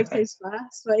do it 5 times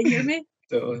fast. Right, hear me?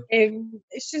 Totally.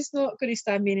 It's just not going to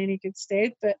stand me in any good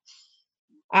stead. But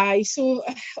so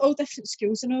all different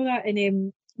schools and all that.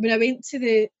 And when I went to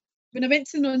the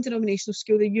non-denominational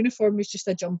school, the uniform was just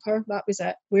a jumper. That was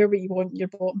it. Wear what you want, your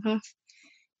bottom half.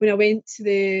 When I went to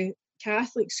the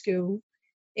Catholic school,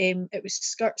 it was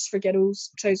skirts for girls,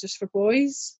 trousers for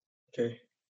boys. Okay.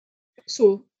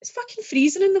 So it's fucking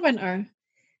freezing in the winter,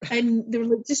 and they were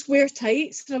like, just wear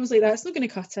tights. And I was like, that's not going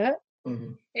to cut it.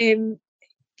 Mm-hmm.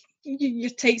 Your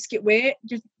tights get wet.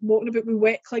 You're walking about with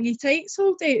wet, clingy tights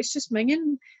all day. It's just minging.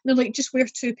 And they're like, just wear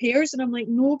 2 pairs. And I'm like,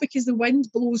 no, because the wind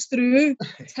blows through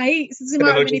tights. It doesn't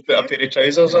matter how many put a pair of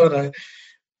trousers on. And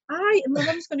my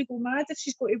mum's going to go mad if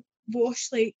she's got to wash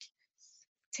like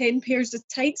 10 pairs of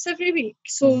tights every week.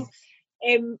 So,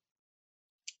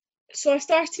 so I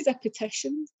started a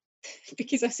petition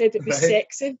because I said it was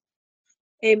sexy.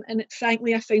 And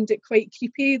frankly, I found it quite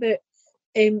creepy that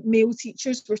male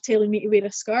teachers were telling me to wear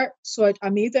a skirt. So I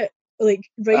made it like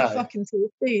fucking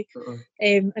tasty.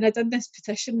 And I did this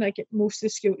petition. I get most of the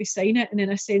school to sign it, and then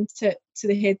I sent it to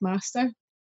the headmaster.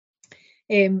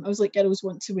 I was like, girls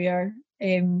want to wear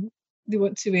they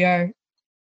want to wear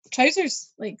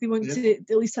trousers. Like, they want to at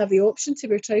least have the option to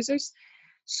wear trousers.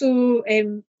 So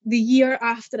the year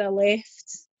after I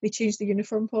left, they changed the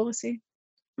uniform policy.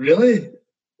 Really?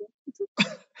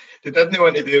 They didn't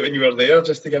want to do it when you were there,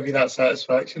 just to give you that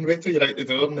satisfaction. Wait till you're out the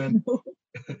door and then... No.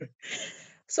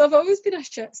 So I've always been a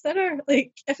shit stirrer.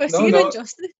 Like, if I see an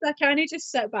injustice, I can't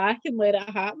just sit back and let it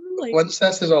happen. Like, once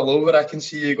this is all over, I can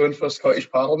see you going for Scottish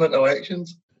Parliament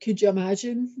elections. Could you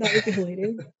imagine? That would be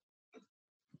hilarious.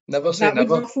 Never say That would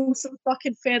never. ruffle some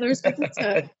fucking feathers, wouldn't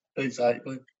it?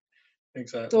 Exactly.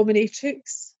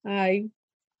 Dominatrix. Aye.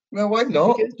 Well, why That'd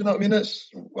not? be Do good. you know what I mean?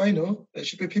 Why not? It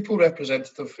should be people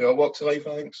representative for all walks of life,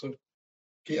 I think. So,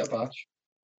 get a bash.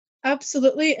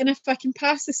 Absolutely. And if I can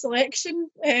pass the selection,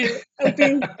 I'll be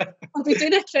doing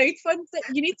a crowdfund. I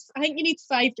think you need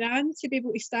 £5 to be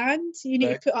able to stand. So you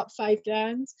need to put up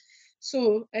 £5.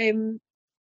 So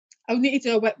I'll need to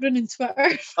do a whip run on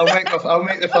Twitter. I'll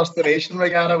make the first donation,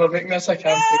 Megara. We're making this a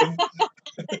campaign.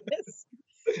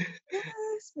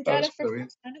 Yes, Megara for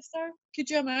First Minister. Could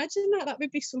you imagine that? That would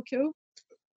be so cool.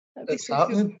 It's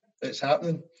happening. It's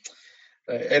happening.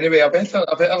 Anyway, I better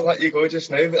let you go just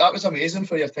now. But that was amazing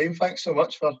for your time. Thanks so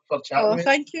much for chatting.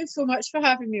 Thank you so much for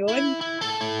having me on.